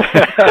Indiana.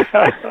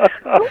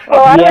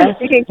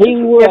 He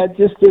would.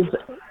 Just as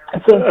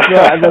since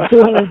the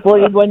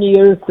 241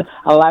 years,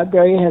 a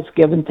library has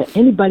given to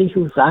anybody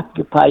who's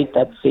occupied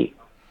that seat.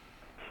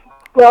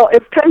 Well,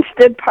 if Pence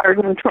did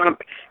pardon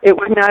Trump, it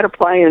would not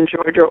apply in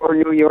Georgia or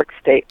New York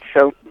State.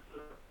 So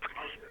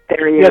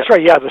there you go. That's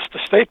right. Yeah, the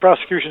state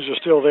prosecutions are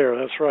still there.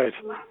 That's right.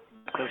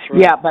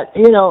 Yeah, but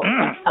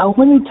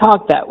when we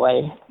talk that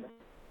way,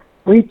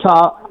 we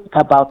talk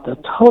about the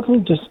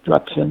total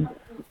destruction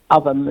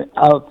of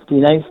the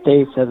United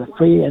States as a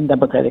free and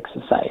democratic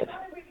society.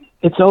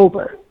 It's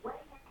over.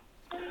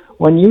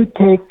 When you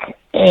take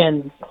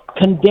and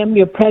condemn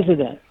your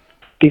president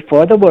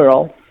before the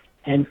world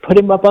and put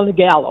him up on the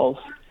gallows,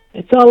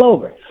 it's all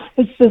over.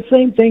 It's the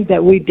same thing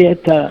that we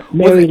did to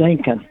Mary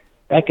Lincoln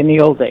back in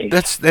the old days.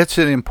 That's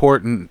an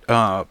important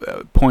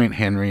point,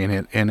 Henry,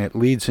 and it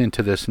leads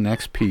into this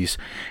next piece.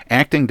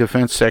 Acting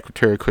Defense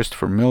Secretary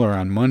Christopher Miller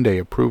on Monday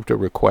approved a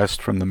request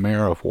from the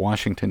mayor of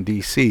Washington,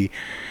 D.C.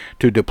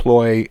 to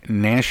deploy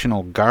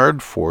National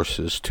Guard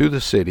forces to the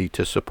city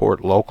to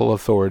support local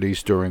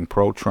authorities during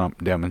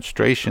pro-Trump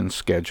demonstrations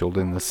scheduled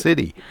in the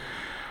city.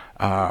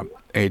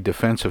 A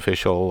defense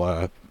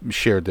official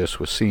shared this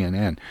with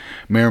CNN.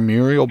 Mayor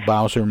Muriel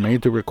Bowser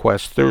made the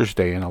request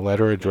Thursday in a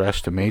letter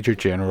addressed to Major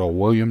General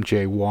William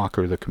J.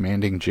 Walker, the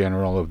commanding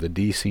general of the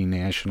D.C.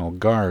 National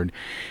Guard,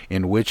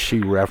 in which she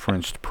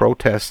referenced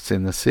protests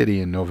in the city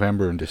in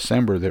November and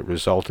December that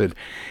resulted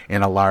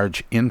in a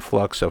large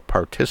influx of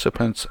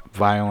participants,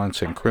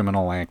 violence, and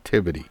criminal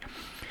activity.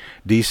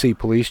 D.C.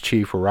 Police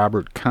Chief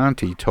Robert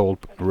Conti told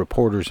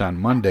reporters on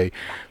Monday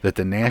that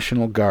the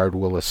National Guard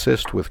will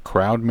assist with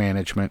crowd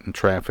management and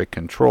traffic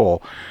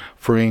control,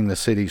 freeing the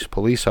city's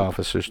police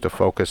officers to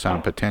focus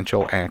on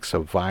potential acts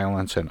of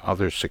violence and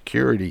other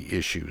security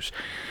issues.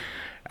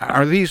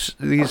 Are these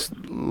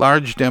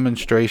large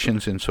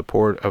demonstrations in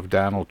support of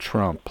Donald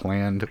Trump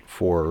planned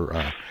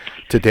for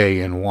today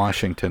in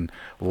Washington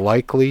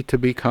likely to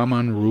become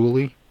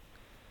unruly?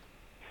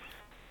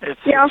 It's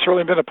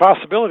certainly been a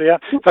possibility.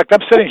 In fact,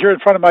 I'm sitting here in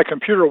front of my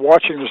computer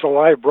watching. There's a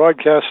live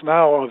broadcast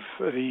now of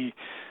a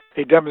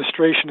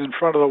demonstration in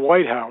front of the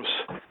White House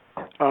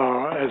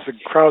as the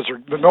crowds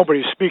are,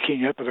 nobody's speaking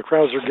yet, but the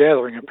crowds are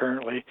gathering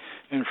apparently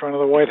in front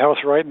of the White House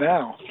right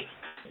now.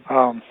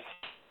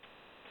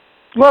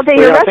 Well,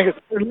 they arrested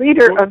the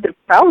leader of the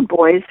Proud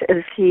Boys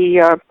as he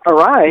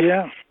arrived.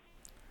 Yeah.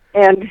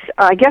 And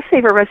I guess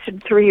they've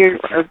arrested two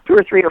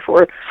or three or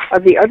four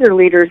of the other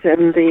leaders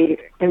in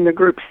the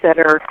groups that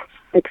are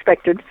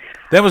expected.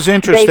 That was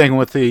interesting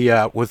with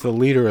the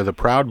leader of the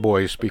Proud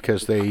Boys,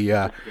 because they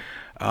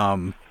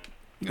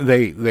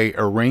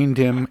arraigned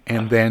him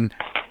and then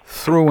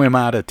threw him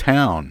out of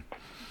town.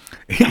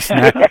 He's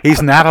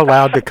not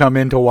allowed to come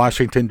into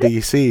Washington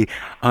D.C.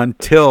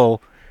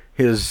 until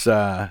his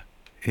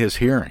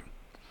hearing.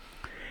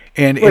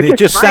 And it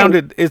just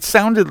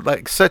sounded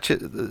like such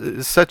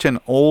an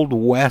Old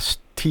West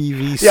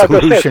TV solution. Yeah, I was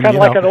going to say, it's kind of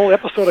like an old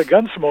episode of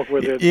Gunsmoke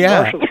with it.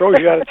 Yeah. Marshall throws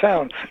you out of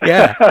town.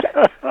 Yeah.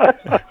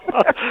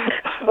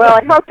 Well,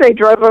 I hope they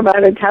drove him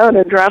out of town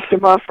and dropped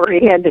him off where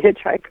he had to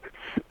hitchhike.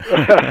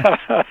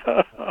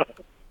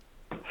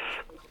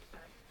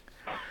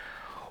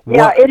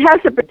 Yeah, it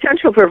has the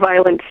potential for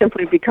violence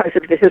simply because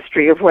of the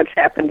history of what's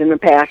happened in the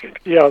past.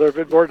 Yeah, there have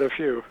been more than a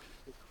few.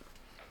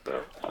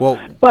 Well,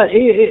 but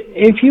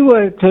if you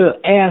were to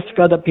ask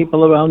other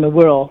people around the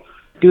world,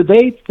 do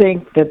they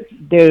think that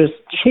there's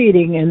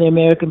cheating in the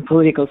American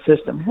political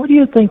system? What do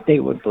you think they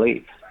would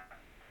believe?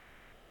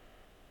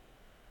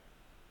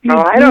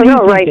 I don't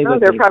know. Right now,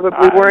 they're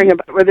probably worrying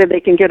about whether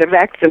they can get a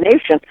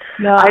vaccination.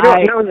 No, I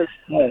don't know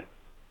this.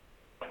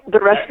 The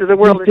rest of the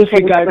world is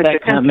taking disregard much that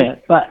attention.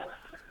 comment.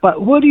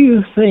 But what do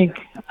you think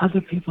other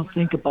people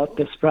think about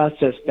this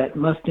process that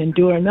must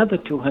endure another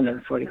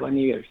 241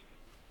 years?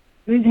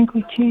 Do you think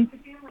we cheat?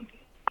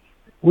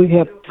 We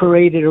have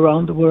paraded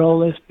around the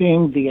world as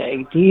being the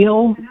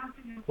ideal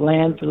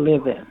land to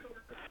live in.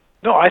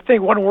 No, I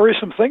think one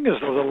worrisome thing is,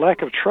 though, the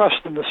lack of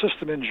trust in the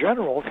system in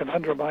general can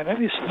undermine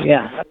any system.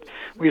 Yeah.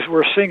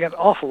 We're seeing an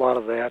awful lot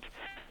of that.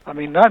 I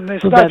mean,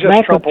 it's so not that just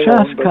lack Trump of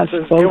trust alone, but cuts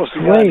it both goes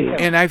beyond him.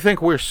 And I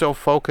think we're so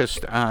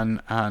focused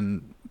on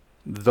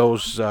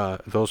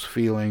those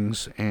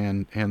feelings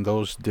and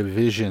those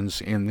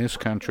divisions in this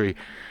country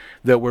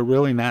that we're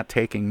really not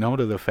taking note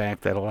of the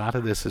fact that a lot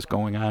of this is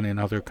going on in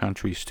other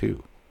countries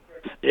too.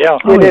 Yeah,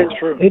 it is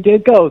true.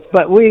 It goes,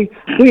 but we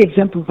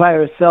exemplify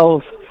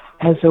ourselves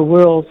as the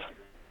world's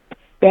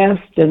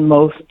best and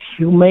most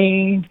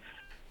humane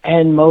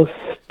and most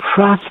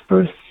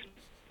prosperous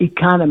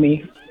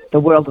economy the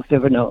world has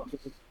ever known,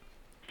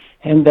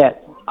 and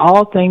that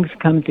all things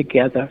come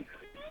together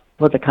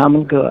for the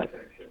common good.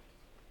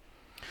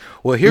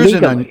 Well, here's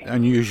an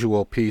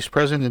unusual piece.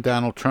 President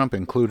Donald Trump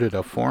included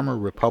a former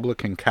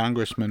Republican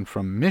congressman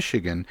from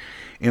Michigan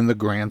in the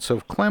grants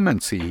of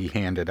clemency he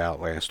handed out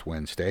last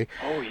Wednesday.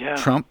 Oh, yeah.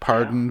 Trump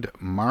pardoned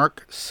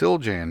Mark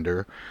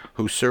Siljander,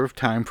 who served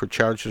time for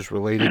charges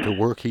related to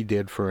work he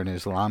did for an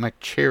Islamic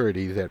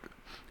charity that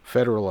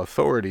federal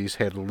authorities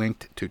had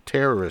linked to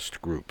terrorist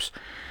groups.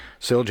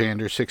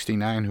 Siljander,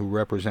 69, who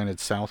represented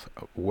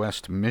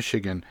Southwest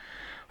Michigan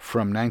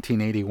from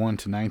 1981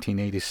 to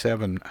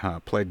 1987,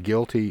 pled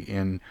guilty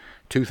in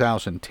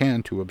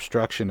 2010 to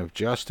obstruction of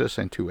justice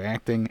and to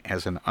acting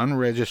as an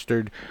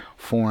unregistered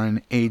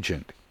foreign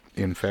agent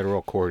in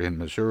federal court in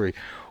Missouri,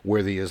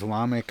 where the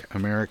Islamic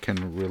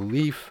American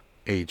Relief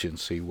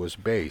Agency was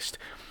based.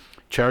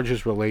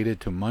 Charges related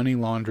to money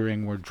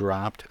laundering were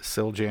dropped.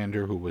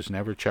 Siljander, who was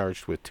never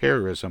charged with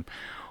terrorism,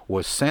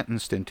 was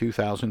sentenced in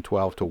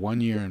 2012 to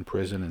 1 year in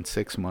prison and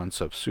 6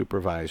 months of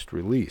supervised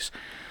release.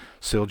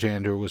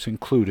 Siljander was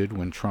included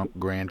when Trump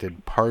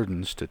granted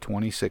pardons to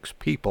 26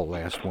 people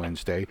last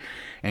Wednesday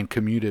and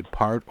commuted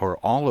part or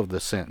all of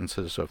the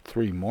sentences of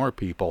 3 more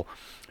people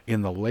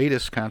in the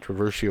latest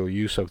controversial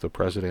use of the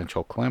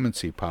presidential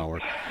clemency power.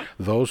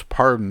 Those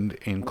pardoned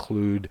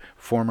include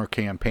former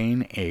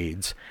campaign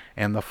aides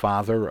and the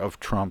father of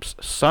Trump's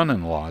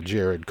son-in-law,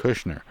 Jared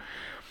Kushner.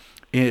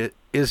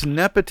 Is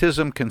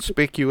nepotism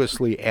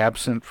conspicuously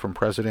absent from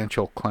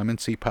presidential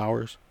clemency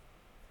powers?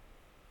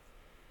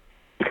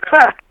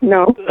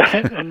 No.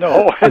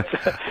 No,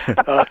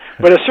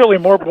 but it's certainly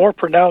more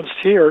pronounced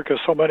here because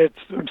so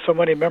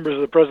many members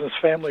of the president's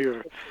family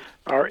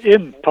are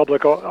in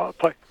public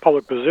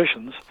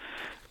positions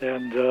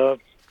and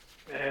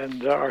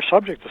are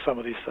subject to some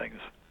of these things.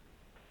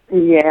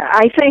 Yeah,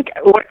 I think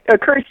what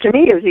occurs to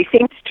me is he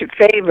seems to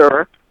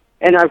favor,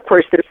 and of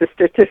course there's a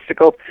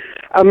statistical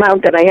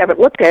amount that I haven't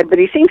looked at, but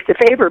he seems to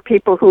favor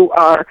people who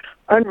are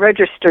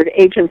unregistered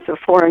agents of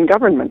foreign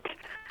governments.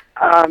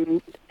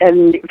 And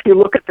if you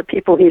look at the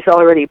people he's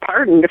already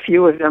pardoned, a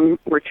few of them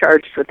were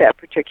charged with that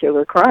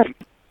particular crime.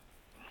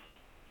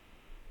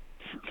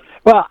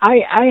 Well,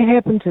 I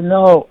happen to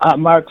know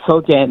Mark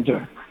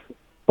Siljander,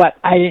 but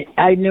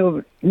I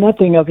knew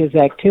nothing of his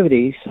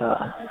activities.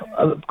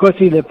 Of course,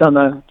 he lived on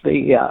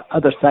the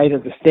other side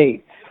of the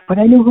state, but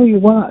I knew who he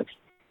was.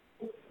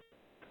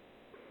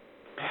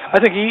 I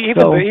think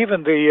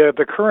even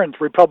the current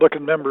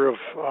Republican member of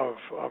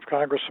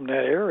Congress from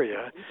that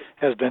area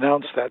has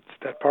denounced that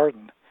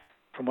pardon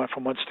from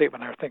one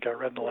statement I think I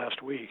read in the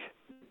last week.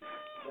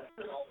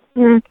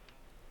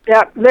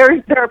 Yeah,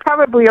 there are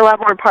probably a lot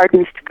more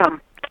pardons to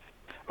come.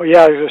 Oh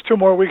yeah, there's 2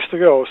 more weeks to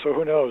go, so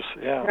who knows?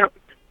 Yeah. Now,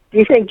 do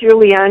you think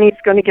Giuliani's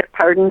going to get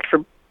pardoned for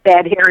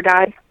bad hair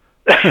dye?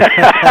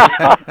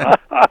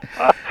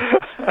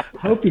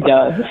 Hope he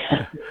does.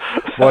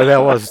 Boy,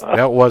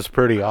 that was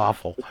pretty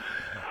awful.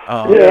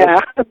 Yeah.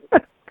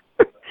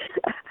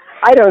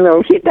 I don't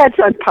know. That's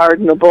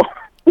unpardonable.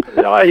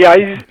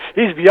 Yeah,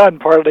 he's beyond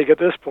pardoning at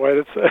this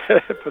point.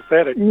 It's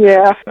pathetic.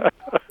 Yeah.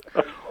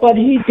 But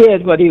he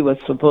did what he was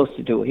supposed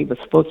to do. He was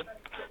supposed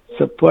to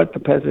support the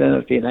President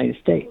of the United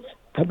States.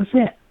 That was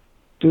it.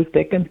 Do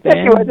thick and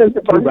thin. Do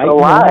right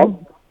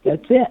now.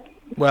 That's it.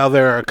 Well,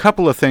 there are a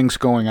couple of things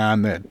going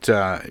on that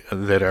are,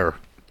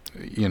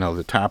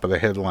 the top of the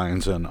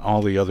headlines on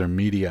all the other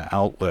media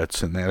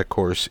outlets, and that, of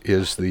course,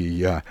 is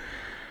the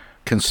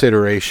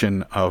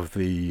consideration of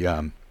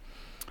the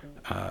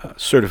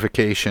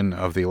certification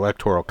of the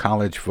Electoral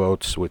College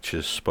votes, which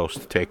is supposed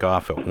to take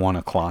off at 1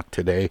 o'clock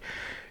today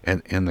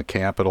in the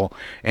Capitol,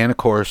 and of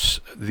course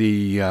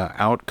the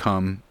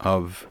outcome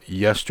of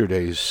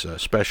yesterday's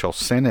special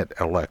Senate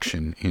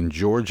election in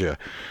Georgia.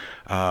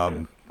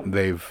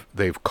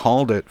 They've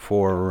called it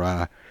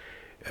for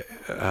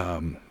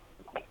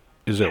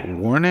is it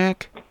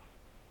Warnock?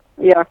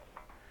 Yeah,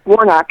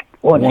 Warnock.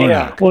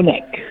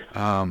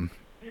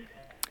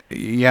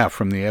 Yeah,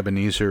 from the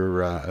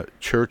Ebenezer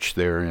Church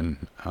there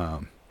in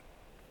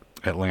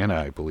Atlanta,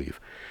 I believe,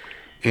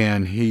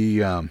 and he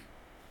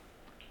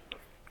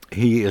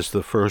is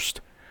the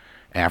first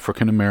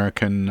African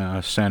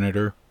American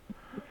senator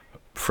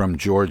from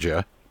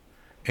Georgia,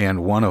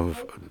 and one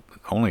of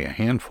only a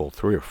handful,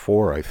 3 or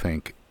 4, I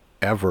think,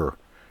 ever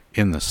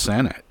in the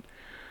Senate.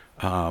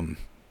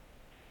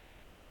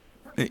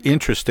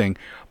 Interesting,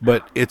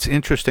 but it's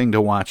interesting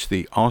to watch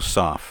the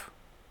Ossoff.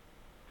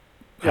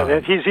 Yeah,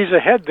 he's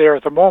ahead there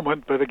at the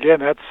moment, but again,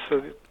 that's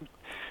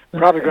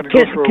probably going to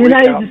go through a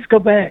recount. Can I just go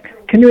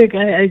back? Can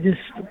I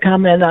just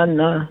comment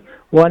on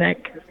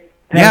Warnock?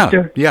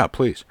 Pastor? Yeah,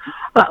 please.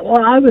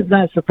 Well, I was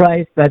not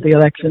surprised by the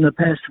election of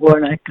Pastor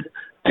Warnock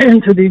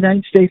to the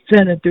United States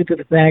Senate due to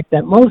the fact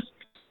that most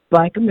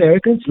Black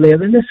Americans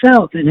live in the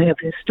South and have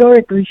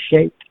historically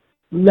shaped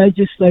the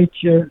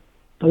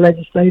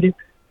legislative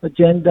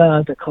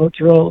agenda, the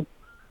cultural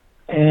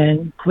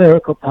and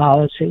clerical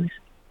policies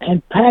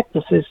and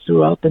practices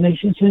throughout the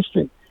nation's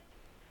history.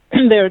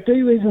 There are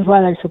 3 reasons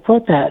why I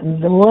support that.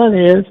 And the one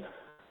is,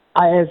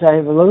 as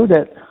I've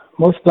alluded,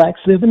 most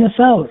blacks live in the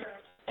South.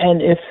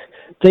 And if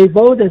they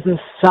vote as a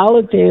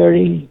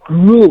solidarity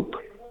group,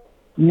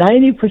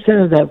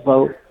 90% of that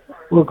vote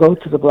will go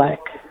to the black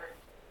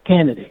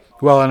candidate.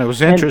 Well, and it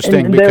was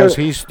interesting because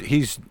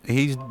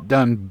he's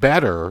done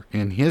better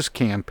in his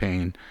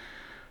campaign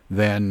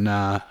than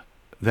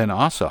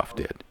Ossoff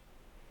did.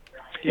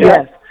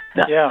 Yes.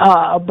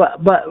 Yeah.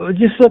 But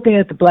just looking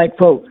at the black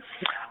vote,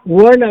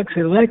 Warnock's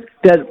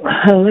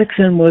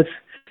election was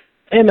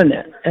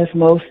imminent, as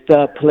most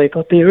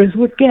political theorists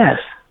would guess.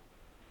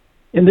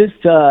 In this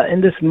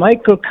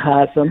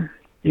microcosm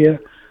here,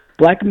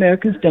 Black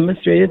Americans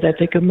demonstrated that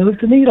they could move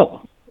the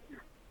needle.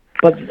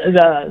 But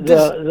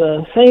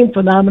the same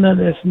phenomenon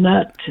is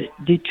not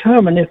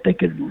determined if they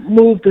could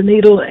move the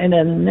needle in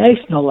a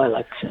national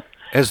election,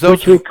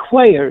 which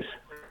requires,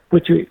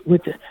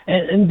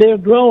 and they're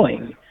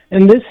growing,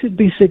 and this should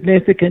be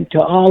significant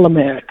to all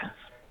Americans.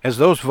 As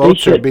those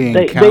votes are being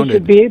counted, they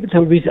should be able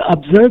to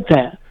observe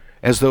that.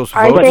 As those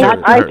votes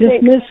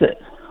dismiss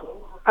it.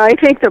 I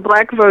think the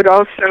black vote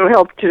also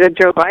helped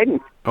Joe Biden.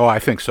 Oh, I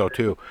think so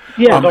too.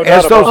 Yeah,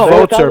 as those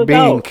votes are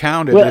being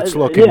counted, it's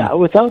looking. Yeah,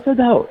 without a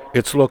doubt.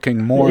 It's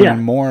looking more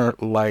and more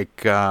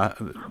like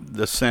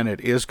the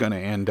Senate is going to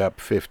end up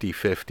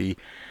 50-50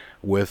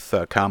 with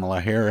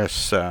Kamala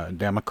Harris,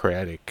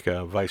 Democratic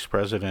Vice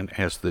President,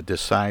 as the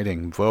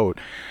deciding vote.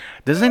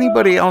 Does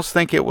anybody else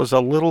think it was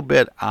a little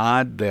bit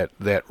odd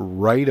that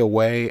right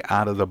away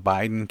out of the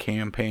Biden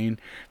campaign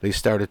they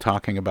started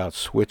talking about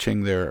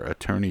switching their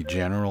Attorney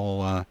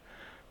General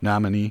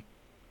nominee?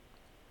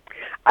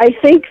 I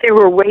think they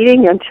were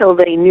waiting until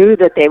they knew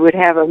that they would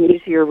have an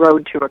easier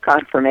road to a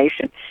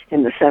confirmation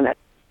in the Senate.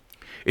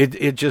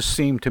 It just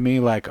seemed to me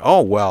like,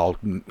 oh, well,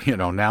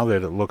 now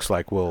that it looks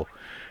like we'll,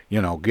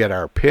 get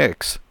our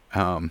picks,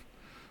 I'm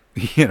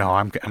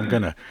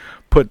going to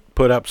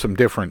put up some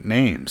different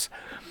names.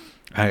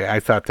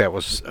 I thought that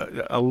was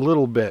a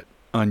little bit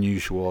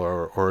unusual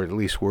or at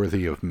least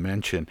worthy of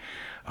mention.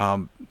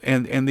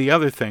 And the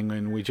other thing,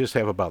 and we just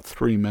have about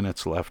 3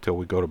 minutes left till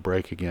we go to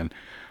break again,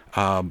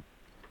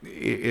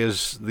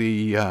 is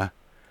the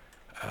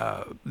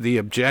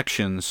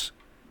objections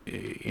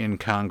in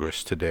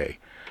Congress today.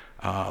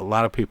 A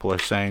lot of people are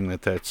saying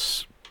that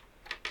that's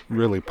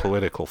really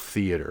political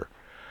theater.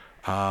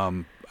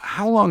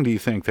 How long do you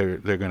think they're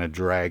going to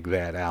drag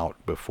that out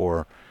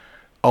before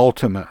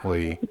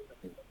ultimately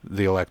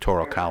the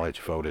Electoral College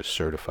vote is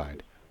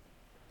certified?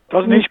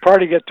 Doesn't each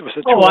party get to 2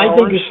 hours? I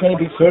think it's going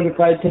to be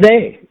certified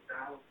today.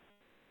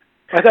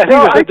 Are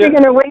they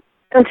going to wait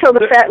until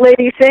the fat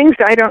lady sings?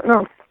 I don't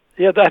know.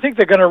 Yeah, I think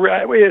they're going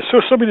to. So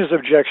assuming there's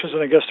objections,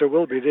 and I guess there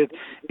will be.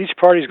 Each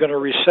party's going to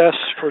recess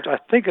for. I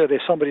think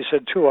somebody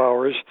said 2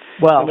 hours.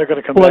 Well, and they're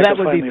going to come back that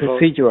would be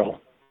procedural.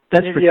 Vote.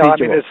 That's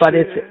procedural, but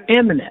it's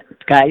imminent,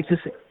 guys.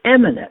 It's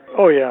imminent.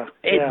 Oh yeah.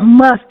 It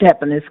must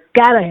happen. It's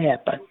got to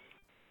happen.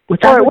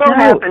 Well, it will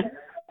happen.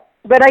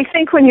 But I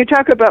think when you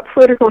talk about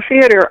political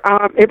theater,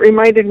 it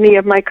reminded me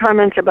of my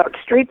comments about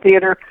street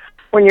theater.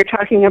 When you're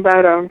talking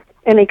about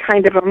any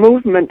kind of a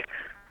movement,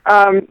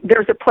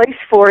 there's a place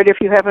for it if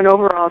you have an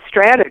overall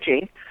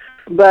strategy,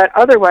 but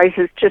otherwise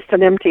it's just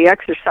an empty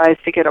exercise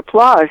to get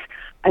applause.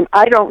 And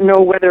I don't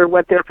know whether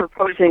what they're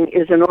proposing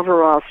is an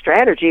overall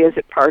strategy. Is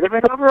it part of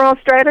an overall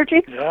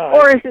strategy,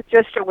 or is it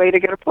just a way to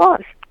get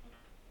applause?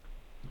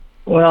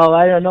 Well,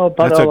 I don't know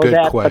about That's all a good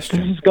that, question.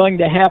 but this is going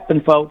to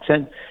happen, folks,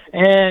 and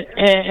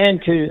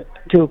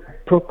to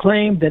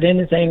proclaim that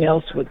anything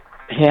else would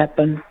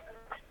happen,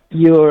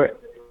 you're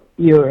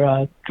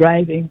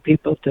driving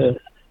people to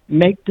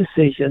make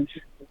decisions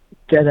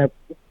that are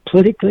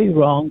politically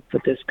wrong for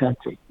this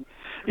country.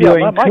 Yeah,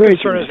 You're my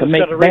concern is to it's make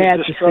going to raise bad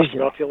distrust decisions.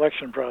 about the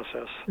election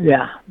process.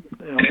 Yeah.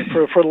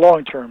 For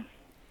long term.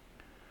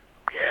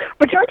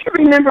 But don't you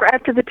remember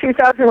after the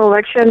 2000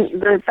 election,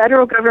 the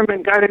federal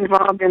government got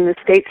involved in the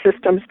state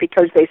systems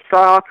because they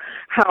saw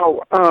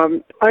how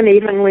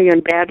unevenly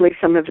and badly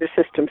some of the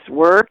systems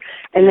were,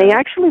 and they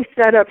actually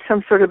set up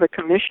some sort of a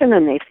commission,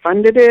 and they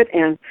funded it,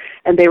 and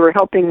they were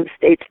helping the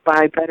states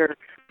buy better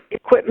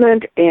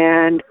equipment,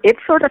 and it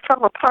sort of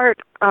fell apart.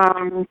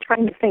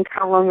 Trying to think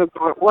how long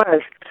ago it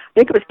was. I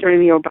think it was during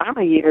the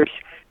Obama years,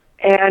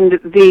 and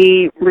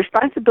the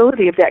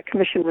responsibility of that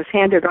commission was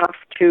handed off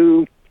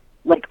to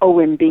like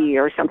OMB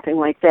or something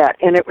like that,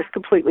 and it was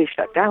completely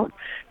shut down.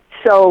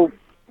 So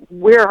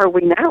where are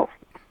we now?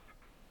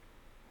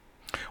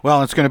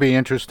 Well, it's going to be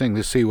interesting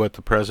to see what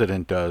the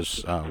president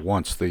does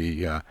once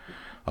the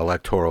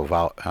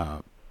electoral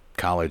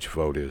college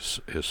vote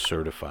is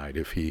certified.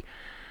 If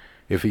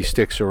he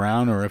sticks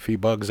around or if he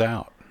bugs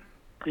out.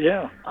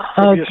 Yeah.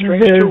 There's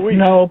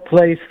no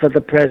place for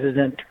the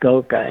president to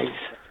go, guys.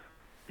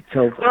 It's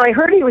over. Well, I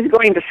heard he was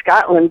going to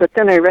Scotland, but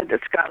then I read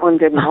that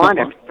Scotland didn't want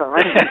him. So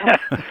I don't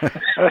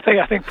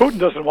know. I think Putin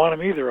doesn't want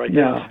him either, I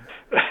guess.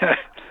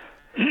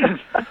 No.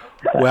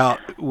 Well,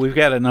 we've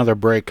got another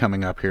break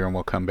coming up here, and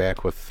we'll come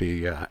back with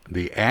the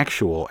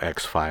actual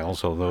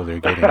X-Files, although they're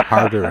getting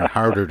harder and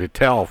harder to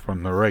tell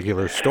from the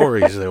regular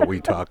stories that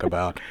we talk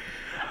about.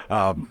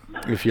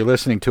 If you're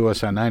listening to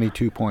us on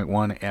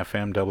 92.1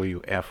 FM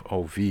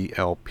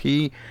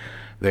WFOVLP,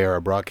 they are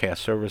a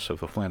broadcast service of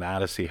the Flint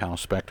Odyssey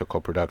House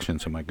Spectacle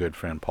Productions and my good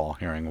friend Paul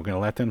Herring. We're going to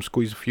let them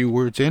squeeze a few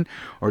words in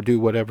or do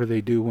whatever they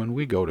do when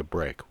we go to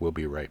break. We'll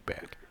be right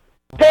back.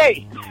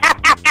 Hey,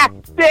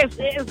 this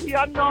is the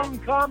Unknown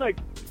Comic,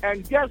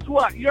 and guess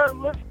what? You're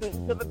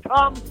listening to the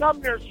Tom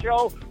Sumner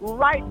Show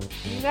right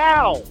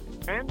now.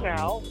 And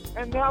now,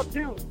 and now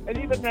too, and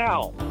even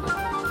now.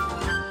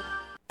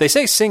 They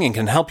say singing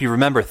can help you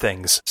remember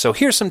things, so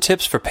here's some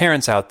tips for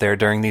parents out there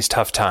during these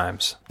tough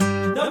times.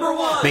 Number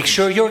 1. Make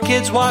sure your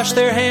kids wash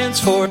their hands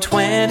for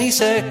 20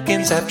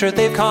 seconds after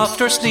they've coughed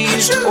or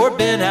sneezed or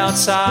been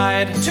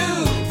outside. 2.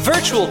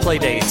 Virtual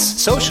playdates,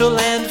 social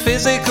and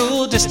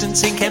physical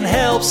distancing can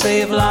help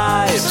save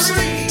lives.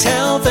 3.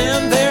 Tell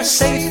them they're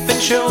safe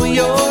and show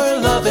your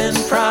love and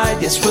pride.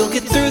 Yes, we'll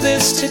get through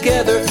this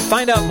together.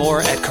 Find out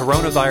more at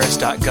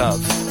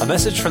coronavirus.gov. A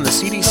message from the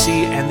CDC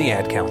and the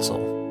Ad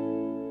Council.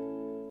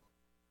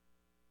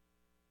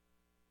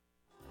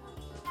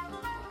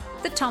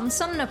 The Tom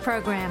Sumner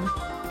Program.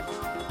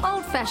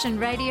 Old-fashioned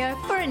radio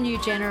for a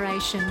new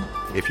generation.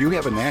 If you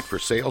have a knack for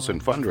sales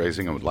and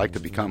fundraising and would like to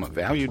become a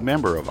valued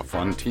member of a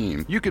fun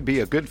team, you could be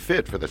a good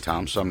fit for the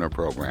Tom Sumner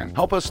program.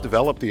 Help us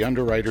develop the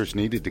underwriters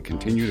needed to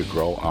continue to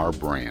grow our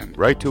brand.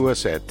 Write to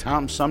us at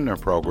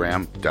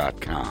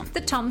TomSumnerProgram.com.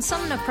 The Tom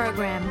Sumner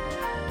Program.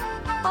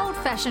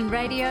 Old-fashioned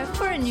radio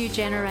for a new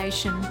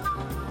generation.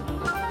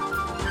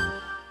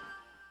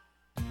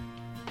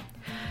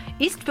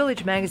 East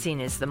Village Magazine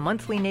is the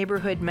monthly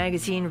neighborhood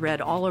magazine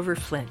read all over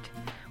Flint.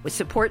 With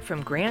support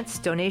from grants,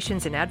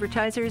 donations, and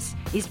advertisers,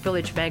 East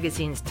Village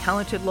Magazine's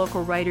talented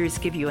local writers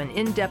give you an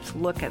in-depth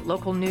look at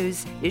local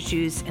news,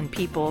 issues, and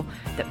people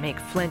that make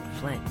Flint,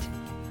 Flint.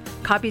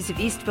 Copies of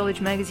East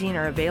Village Magazine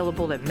are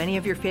available at many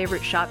of your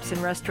favorite shops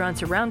and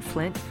restaurants around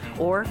Flint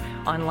or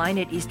online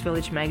at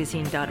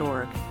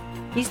eastvillagemagazine.org.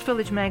 East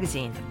Village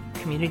Magazine,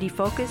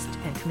 community-focused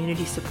and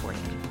community-supported.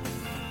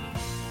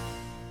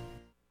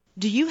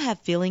 Do you have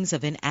feelings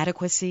of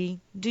inadequacy?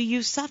 Do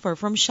you suffer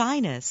from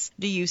shyness?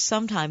 Do you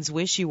sometimes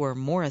wish you were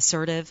more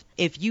assertive?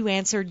 If you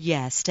answered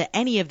yes to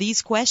any of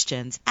these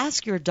questions,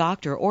 ask your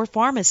doctor or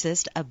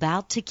pharmacist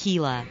about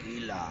tequila.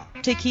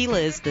 Tequila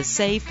is the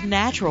safe,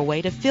 natural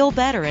way to feel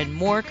better and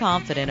more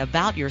confident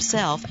about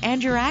yourself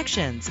and your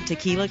actions.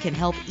 Tequila can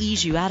help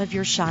ease you out of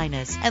your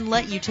shyness and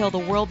let you tell the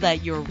world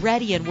that you're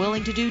ready and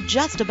willing to do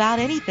just about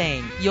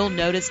anything. You'll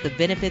notice the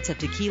benefits of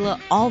tequila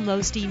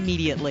almost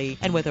immediately,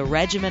 and with a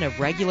regimen of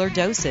regular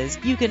doses,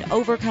 you can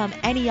overcome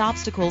any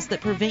obstacles that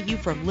prevent you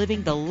from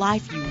living the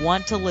life you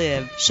want to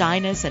live.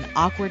 Shyness and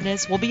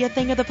awkwardness will be a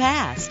thing of the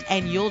past,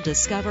 and you'll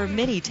discover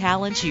many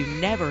talents you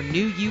never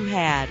knew you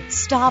had.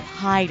 Stop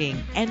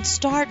hiding and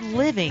start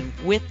living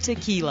with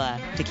tequila.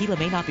 Tequila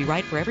may not be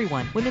right for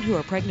everyone. Women who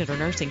are pregnant or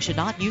nursing should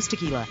not use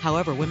tequila.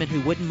 However, women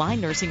who wouldn't mind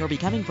nursing or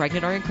becoming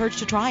pregnant are encouraged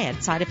to try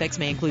it. Side effects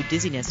may include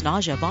dizziness,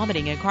 nausea,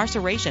 vomiting,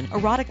 incarceration,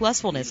 erotic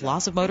lustfulness,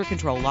 loss of motor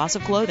control, loss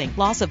of clothing,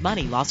 loss of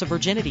money, loss of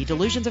virginity,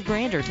 delusions of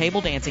grandeur,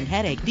 table dancing,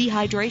 headache,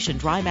 dehydration,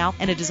 dry mouth,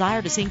 and a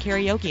desire to sing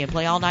karaoke and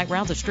play all-night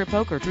rounds of strip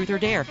poker, truth or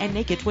dare, and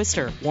naked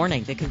twister.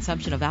 Warning, the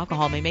consumption of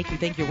alcohol may make you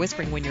think you're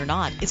whispering when you're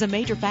not. Is a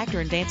major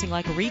factor in dancing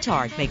like a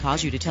retard. May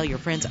cause you to tell your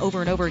friends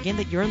over and over again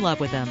that you're in love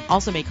with them.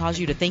 Also may cause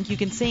you to think you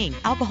can sing.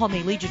 Alcohol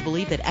may lead you to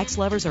believe that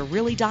ex-lovers are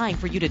really dying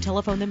for you to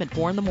telephone them at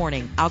 4 in the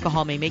morning.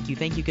 Alcohol may make you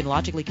think you can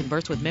logically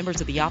converse with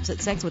members of the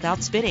opposite sex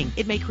without spitting.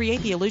 It may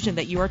create the illusion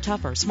that you are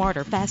tougher,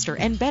 smarter, faster,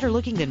 and better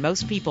looking than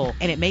most people.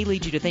 And it may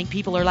lead you to think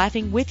people are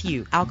laughing with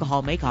you.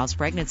 Alcohol may cause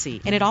pregnancy,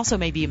 and it also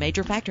may be a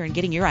major factor in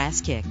getting your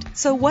ass kicked.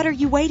 So what are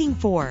you waiting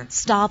for?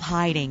 Stop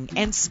hiding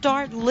and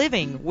start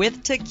living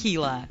with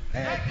tequila.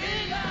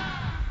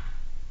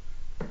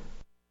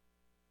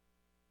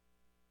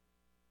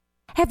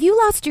 Have you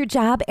lost your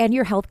job and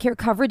your healthcare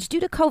coverage due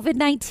to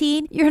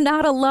COVID-19? You're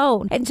not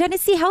alone, and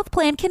Genesee Health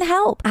Plan can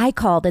help. I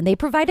called and they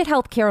provided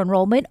healthcare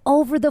enrollment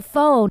over the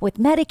phone with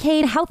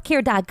Medicaid,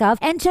 healthcare.gov,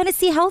 and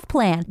Genesee Health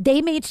Plan.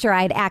 They made sure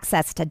I had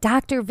access to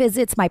doctor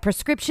visits, my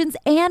prescriptions,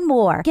 and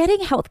more. Getting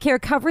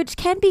healthcare coverage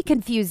can be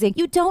confusing.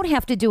 You don't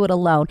have to do it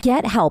alone.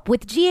 Get help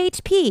with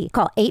GHP.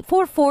 Call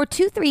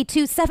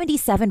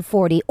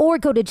 844-232-7740 or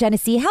go to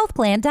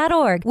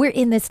GeneseeHealthPlan.org. We're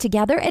in this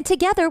together, and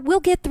together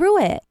we'll get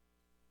through it.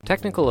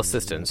 Technical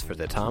assistance for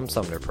the Tom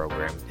Sumner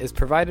program is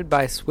provided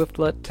by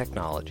Swiftlet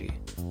Technology,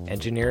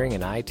 engineering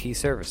and IT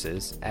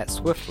services at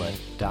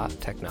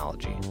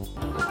swiftlet.technology.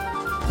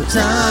 The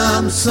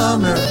Tom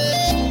Sumner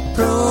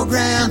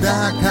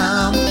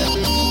Program.com.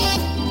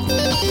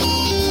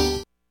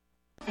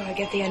 I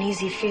get the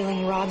uneasy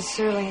feeling Rod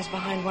Serling is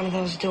behind one of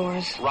those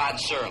doors. Rod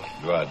Serling.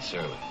 Rod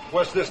Serling.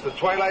 What's this, the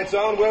Twilight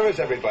Zone? Where is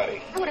everybody?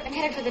 I would have been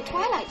headed for the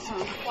Twilight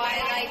Zone.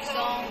 Twilight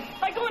Zone?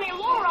 If I go any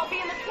lower, I'll be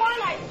in the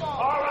Twilight Zone.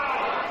 All right.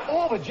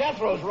 Oh, but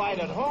Jethro's right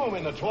at home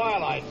in the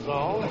Twilight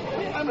Zone.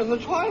 I'm in the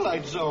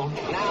Twilight Zone.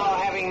 Now,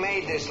 having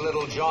made this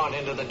little jaunt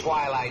into the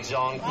Twilight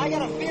Zone, I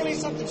got a feeling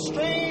something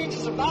strange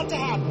is about to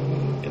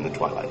happen. In the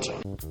Twilight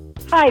Zone.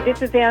 Hi,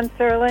 this is Ann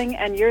Serling,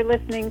 and you're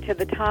listening to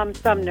the Tom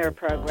Sumner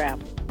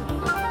Program.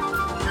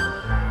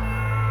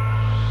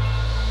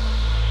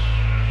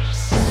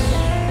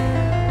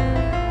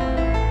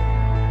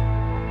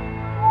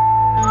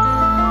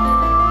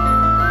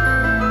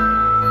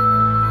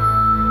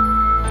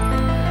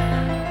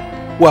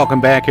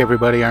 Welcome back,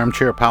 everybody.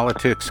 Armchair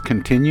Politics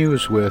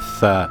continues with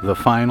the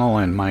final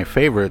and my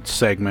favorite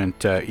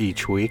segment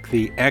each week,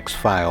 the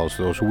X-Files,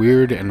 those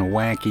weird and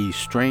wacky,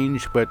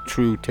 strange but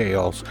true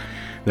tales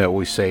that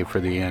we save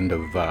for the end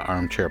of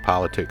Armchair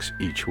Politics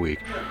each week.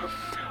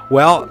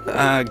 Well,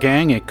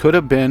 gang, it could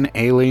have been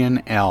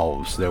alien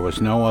elves. There was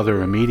no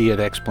other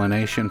immediate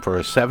explanation for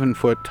a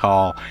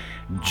 7-foot-tall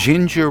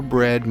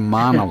gingerbread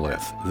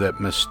monolith that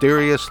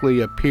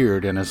mysteriously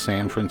appeared in a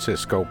San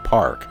Francisco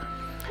park.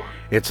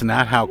 It's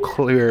not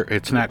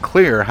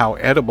clear how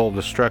edible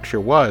the structure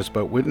was,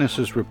 but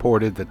witnesses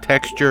reported the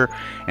texture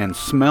and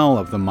smell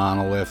of the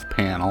monolith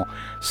panel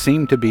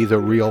seemed to be the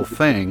real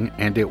thing,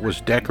 and it was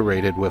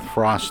decorated with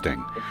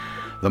frosting.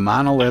 The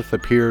monolith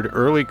appeared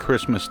early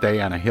Christmas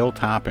Day on a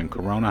hilltop in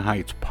Corona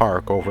Heights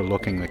Park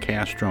overlooking the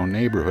Castro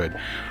neighborhood.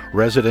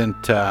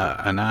 Resident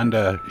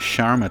Ananda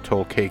Sharma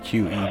told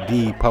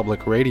KQED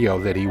Public Radio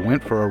that he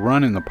went for a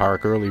run in the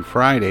park early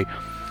Friday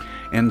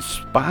and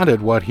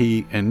spotted what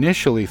he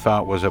initially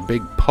thought was a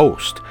big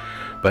post.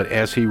 But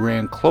as he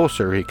ran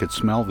closer, he could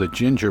smell the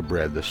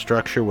gingerbread. The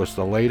structure was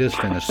the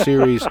latest in a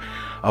series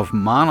of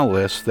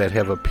monoliths that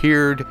have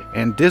appeared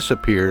and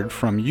disappeared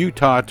from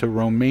Utah to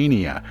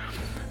Romania.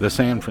 The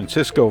San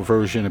Francisco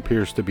version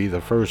appears to be the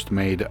first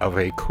made of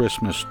a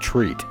Christmas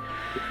treat.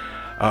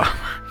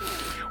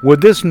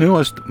 Would this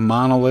newest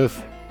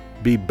monolith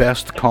be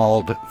best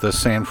called the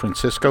San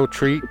Francisco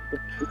treat?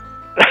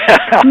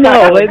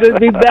 No, it would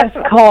be best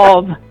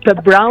called the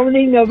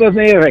Browning of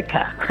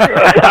America.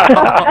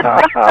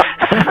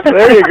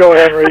 There you go,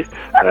 Henry.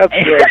 That's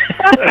good.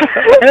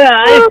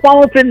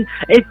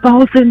 It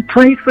falls in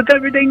place with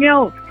everything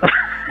else.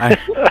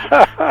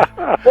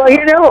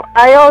 Well,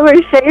 I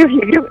always say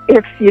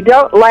if you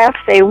don't laugh,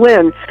 they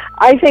win.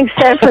 I think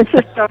San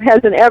Francisco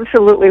has an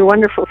absolutely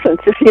wonderful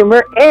sense of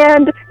humor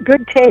and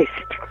good taste.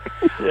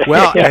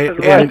 Well,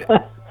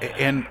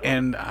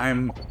 and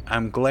I'm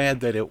glad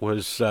that it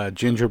was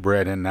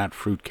gingerbread and not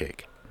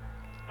fruitcake.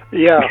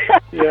 Yeah.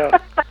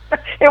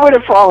 It would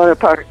have fallen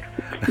apart.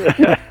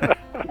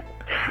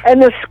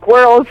 And the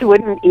squirrels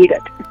wouldn't eat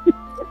it.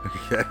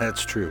 Yeah,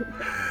 that's true.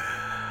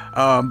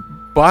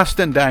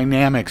 Boston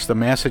Dynamics, the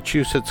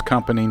Massachusetts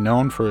company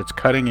known for its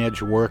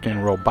cutting-edge work in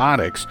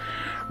robotics,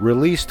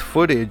 released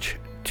footage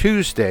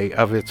Tuesday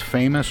of its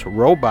famous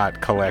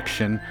robot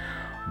collection,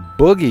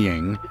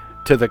 boogieing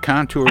to the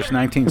Contours'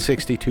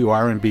 1962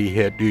 R&B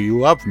hit, Do You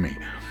Love Me?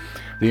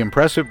 The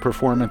impressive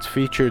performance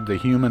featured the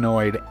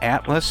humanoid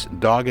Atlas,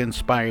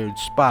 dog-inspired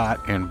Spot,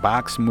 and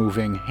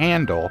box-moving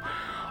Handle,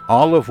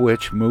 all of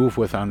which move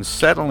with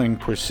unsettling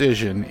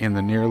precision in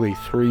the nearly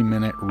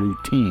 3-minute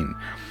routine.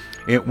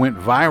 It went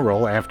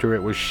viral after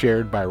it was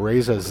shared by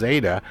Reza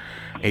Zeta,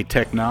 a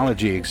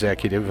technology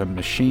executive and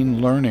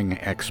machine learning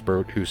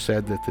expert who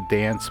said that the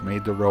dance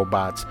made the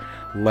robots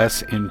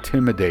less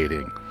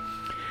intimidating.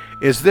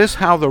 Is this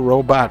how the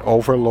robot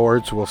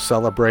overlords will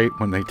celebrate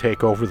when they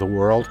take over the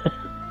world?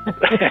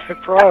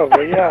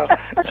 Probably, yeah.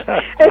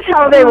 It's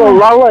how they will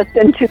lull us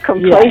into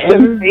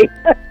complacency.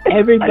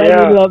 Everybody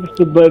loves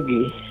the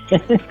boogie.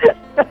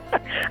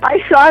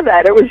 I saw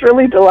that. It was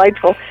really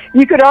delightful.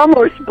 You could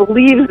almost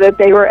believe that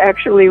they were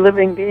actually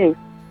living beings.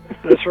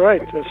 That's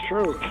right. That's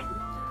true.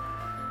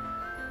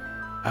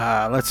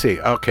 Let's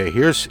see. Okay,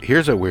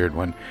 here's a weird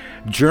one.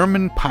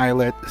 German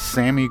pilot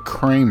Sammy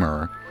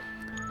Kramer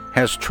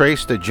has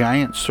traced a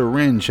giant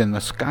syringe in the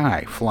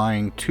sky,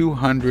 flying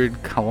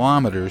 200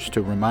 kilometers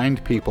to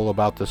remind people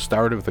about the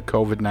start of the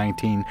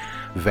COVID-19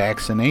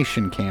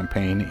 vaccination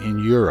campaign in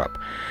Europe.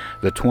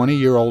 The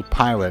 20-year-old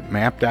pilot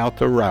mapped out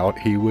the route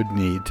he would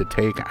need to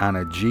take on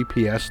a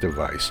GPS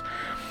device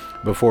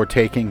before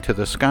taking to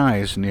the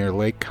skies near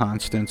Lake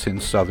Constance in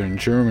southern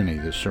Germany.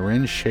 The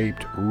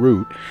syringe-shaped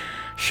route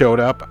showed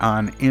up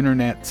on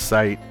internet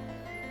site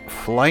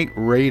Flight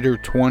Radar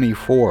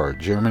 24.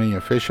 Germany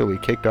officially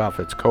kicked off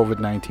its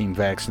COVID-19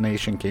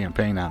 vaccination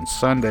campaign on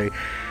Sunday.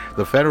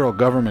 The federal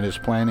government is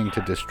planning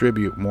to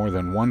distribute more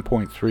than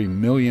 1.3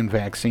 million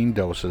vaccine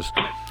doses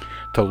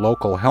to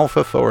local health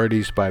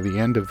authorities by the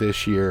end of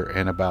this year,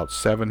 and about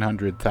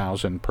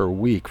 700,000 per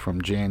week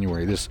from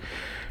January. This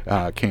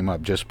came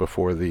up just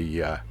before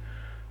the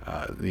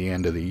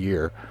end of the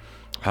year.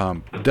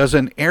 Does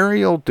an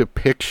aerial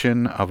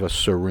depiction of a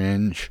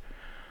syringe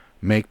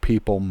make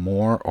people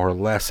more or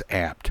less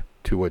apt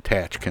to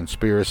attach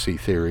conspiracy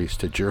theories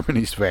to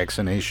Germany's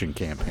vaccination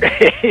campaign?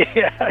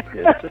 Yeah,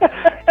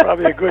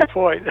 probably a good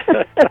point.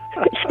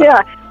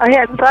 Yeah, I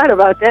hadn't thought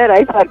about that.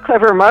 I thought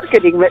clever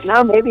marketing, but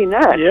now maybe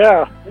not.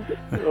 Yeah,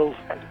 we'll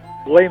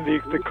blame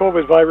the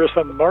COVID virus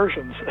on the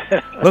Martians.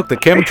 Look, the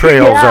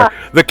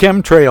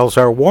chemtrails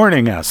are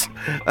warning us.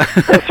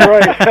 That's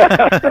right.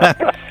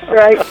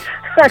 Right.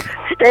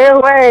 Stay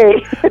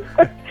away.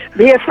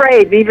 Be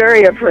afraid. Be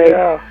very afraid.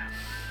 Yeah.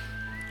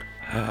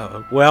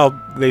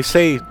 Well, they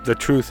say the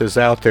truth is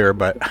out there,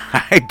 but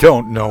I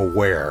don't know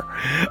where.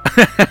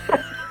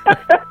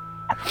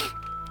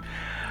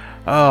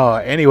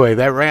 Anyway,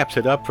 that wraps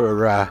it up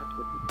for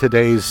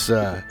today's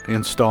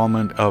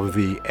installment of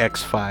the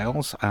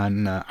X-Files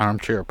on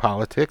Armchair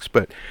Politics.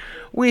 But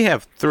we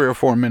have 3 or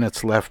 4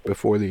 minutes left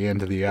before the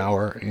end of the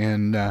hour,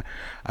 and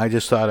I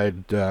just thought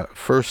I'd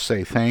first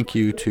say thank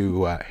you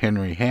to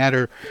Henry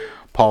Hatter,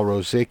 Paul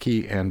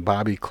Rosicki, and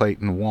Bobby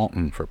Clayton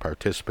Walton for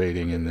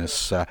participating in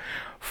this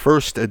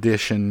first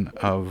edition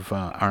of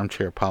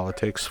Armchair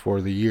Politics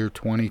for the year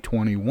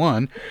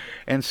 2021,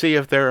 and see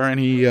if there are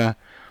any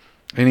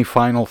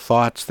final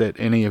thoughts that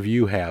any of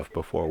you have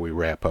before we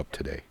wrap up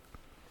today.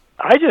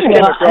 I just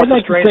came across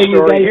a strange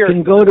story here. You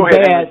can go to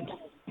bed.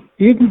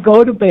 You can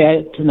go to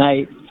bed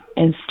tonight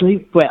and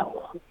sleep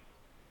well,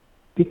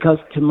 because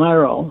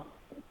tomorrow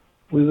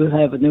we will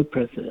have a new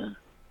president.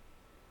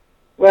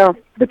 Well,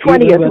 the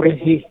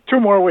 20th week. 2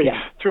 more weeks.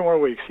 Yeah. 2 more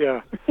weeks,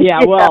 yeah.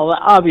 Yeah, well,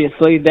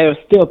 obviously, there's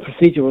still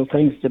procedural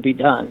things to be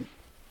done.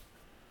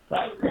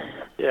 But,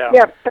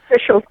 yeah,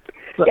 official.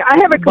 But, I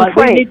have a complaint.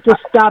 But we need to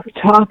stop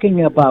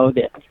talking about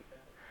it.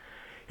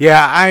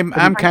 Yeah,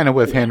 I'm kind of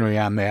with Henry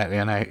on that,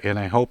 and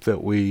I hope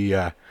that we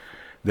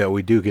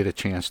do get a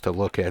chance to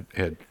look at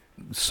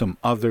some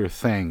other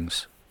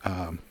things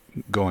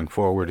going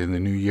forward in the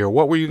new year.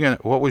 What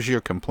was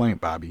your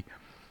complaint, Bobby?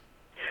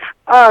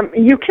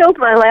 You killed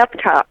my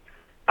laptop.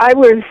 I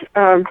was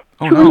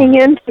tuning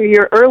into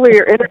your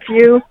earlier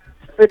interview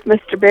with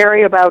Mr.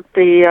 Berry about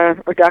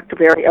or Dr.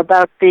 Berry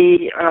about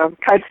the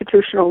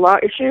constitutional law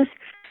issues.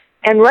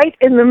 And right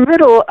in the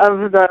middle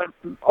of the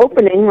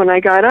opening, when I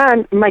got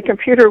on, my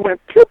computer went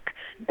ploop,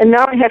 and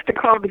now I have to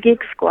call the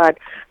Geek Squad.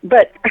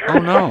 But oh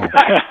no,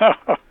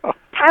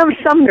 Tom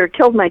Sumner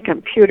killed my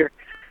computer.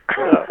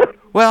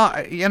 Well,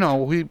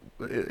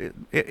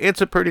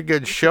 it's a pretty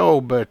good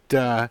show, but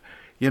this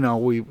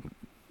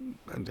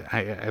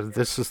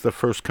is the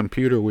first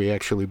computer we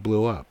actually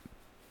blew up.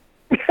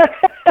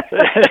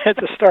 At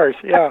the start,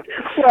 yeah.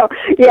 Well,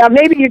 yeah,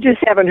 maybe you just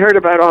haven't heard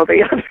about all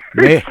the others.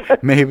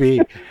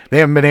 Maybe they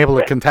haven't been able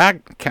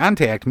to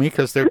contact me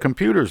because their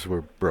computers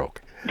were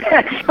broke.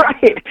 That's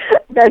right.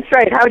 That's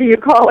right. How do you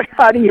call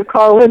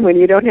in when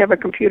you don't have a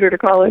computer to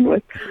call in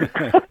with?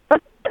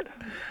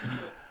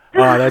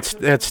 Oh,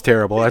 that's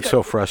terrible. That's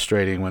so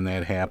frustrating when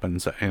that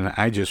happens. And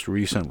I just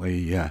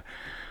recently,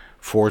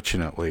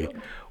 fortunately,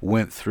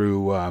 went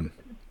through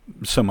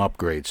some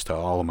upgrades to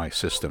all of my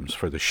systems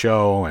for the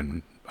show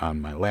and on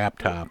my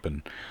laptop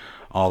and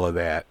all of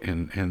that.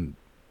 And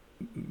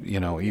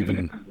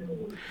even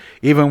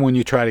when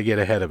you try to get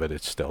ahead of it,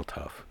 it's still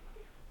tough.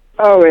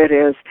 Oh, it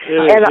is.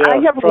 I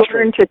have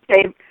learned to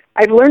save.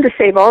 I've learned to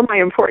save all my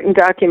important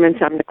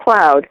documents on the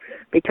cloud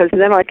because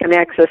then I can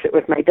access it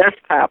with my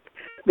desktop.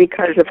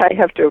 Because if I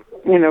have to,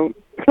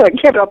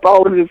 get up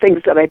all of the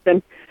things that I've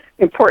been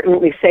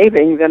importantly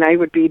saving, then I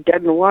would be dead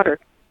in the water.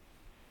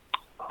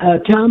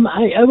 Tom,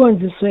 I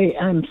wanted to say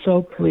I'm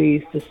so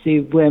pleased to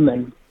see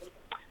women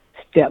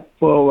step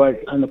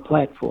forward on the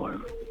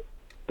platform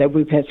that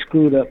we've had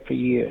screwed up for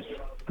years,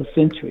 for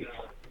centuries.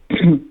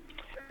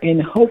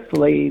 And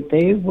hopefully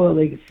they will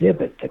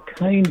exhibit the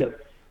kind of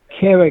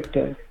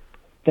character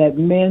that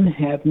men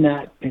have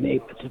not been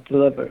able to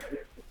deliver.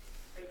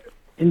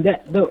 And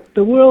that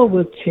the world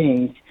will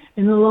change,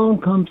 and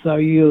along comes our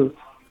youth,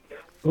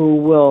 who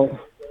will,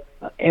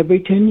 every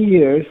 10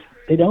 years,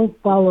 they don't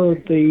follow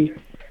the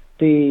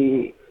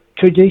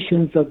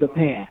traditions of the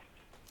past,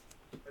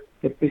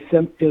 the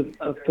presumptive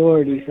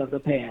authorities of the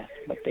past,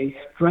 but they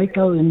strike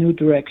out a new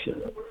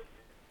direction.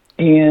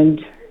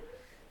 And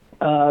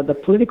the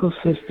political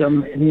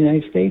system in the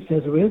United States,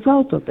 as a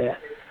result of that,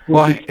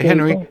 well,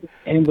 Henry,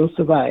 and will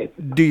survive.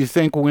 Do you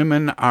think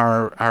women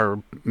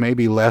are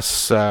maybe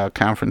less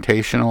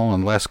confrontational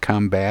and less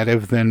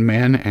combative than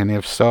men? And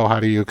if so, how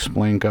do you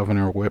explain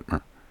Governor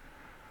Whitmer?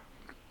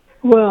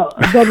 Well,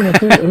 Governor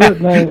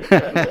Whitmer,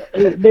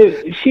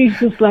 she's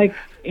just like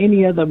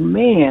any other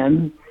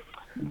man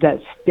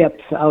that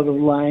steps out of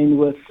line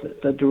with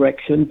the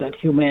direction that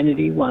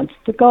humanity wants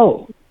to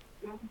go.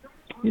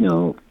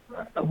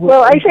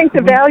 Well, I think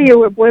the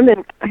value of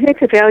women. I think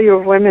the value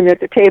of women at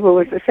the table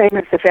is the same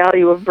as the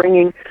value of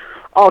bringing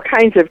all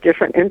kinds of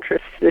different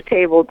interests to the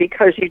table,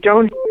 because you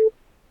don't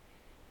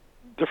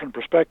different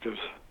perspectives.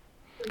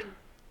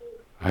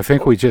 I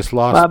think we just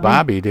lost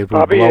Bobby. Did we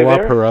Bobby, blow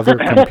up her other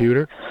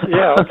computer?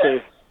 Yeah.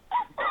 Okay.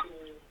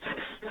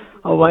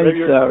 Oh,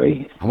 I'm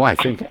sorry. Well, I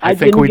think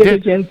didn't we get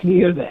did. a chance to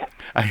hear that.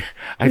 I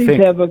Please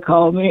think have her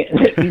call me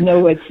and let me know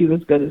what she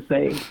was going to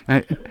say.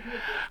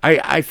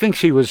 I think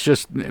she was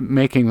just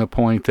making the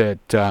point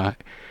that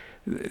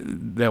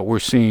we're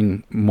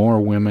seeing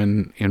more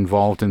women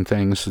involved in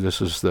things.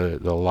 This is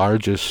the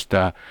largest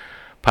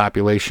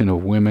population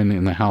of women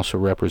in the House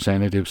of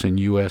Representatives in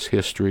U.S.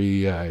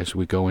 history as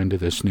we go into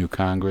this new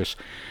Congress.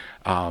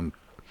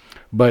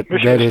 But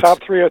Michigan's that it's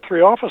top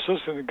three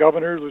offices, and the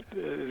governor,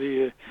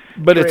 the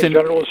Attorney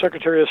General, and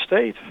Secretary of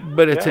State.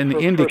 But it's an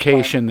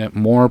indication that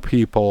more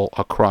people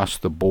across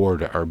the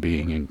board are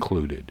being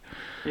included.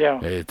 Yeah,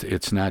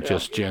 it's not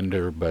just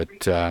gender,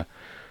 but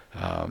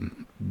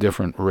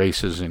different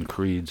races and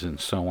creeds and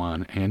so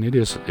on, and it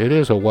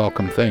is a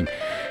welcome thing.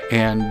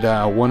 And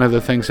one of the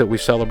things that we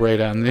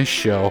celebrate on this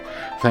show,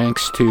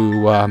 thanks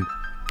to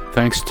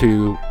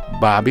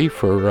Bobby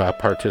for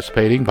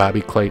participating,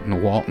 Bobby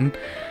Clayton Walton,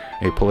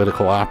 a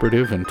political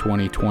operative and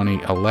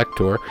 2020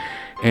 elector,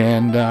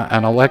 and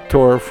an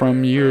elector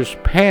from years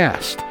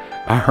past,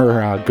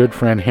 our good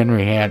friend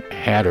Henry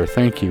Hatter.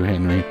 Thank you,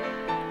 Henry.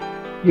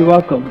 You're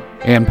welcome.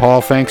 And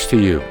Paul, thanks to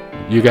you.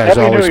 You guys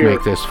Happy always New Year.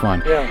 make this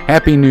fun. Yeah.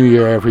 Happy New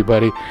Year,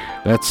 everybody.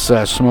 That's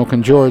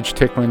Smokin' George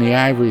tickling the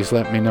ivories.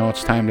 Let me know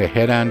it's time to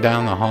head on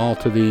down the hall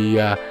to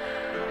the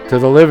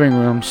living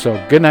room.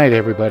 So good night,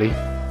 everybody.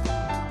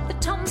 The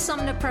Tom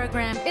Sumner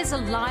Program is a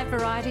live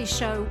variety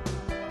show.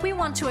 We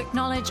want to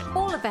acknowledge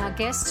all of our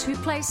guests who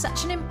play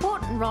such an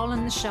important role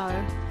in the show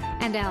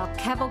and our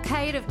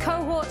cavalcade of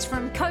cohorts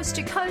from coast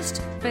to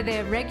coast for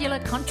their regular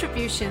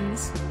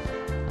contributions.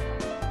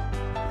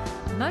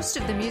 Most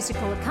of the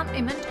musical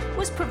accompaniment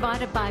was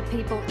provided by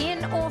people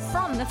in or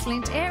from the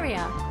Flint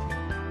area.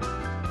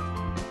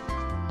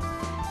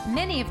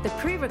 Many of the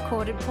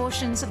pre-recorded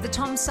portions of the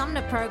Tom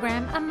Sumner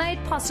program are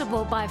made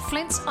possible by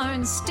Flint's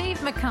own Steve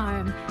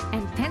McComb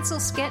and Pencil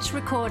Sketch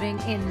Recording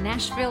in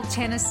Nashville,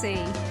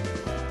 Tennessee.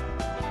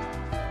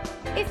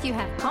 If you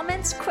have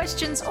comments,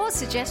 questions, or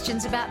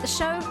suggestions about the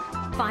show,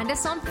 find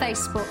us on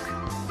Facebook.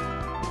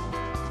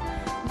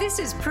 This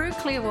is Prue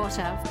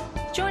Clearwater.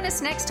 Join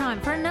us next time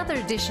for another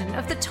edition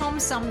of the Tom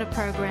Sumner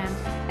program,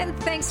 and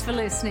thanks for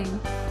listening.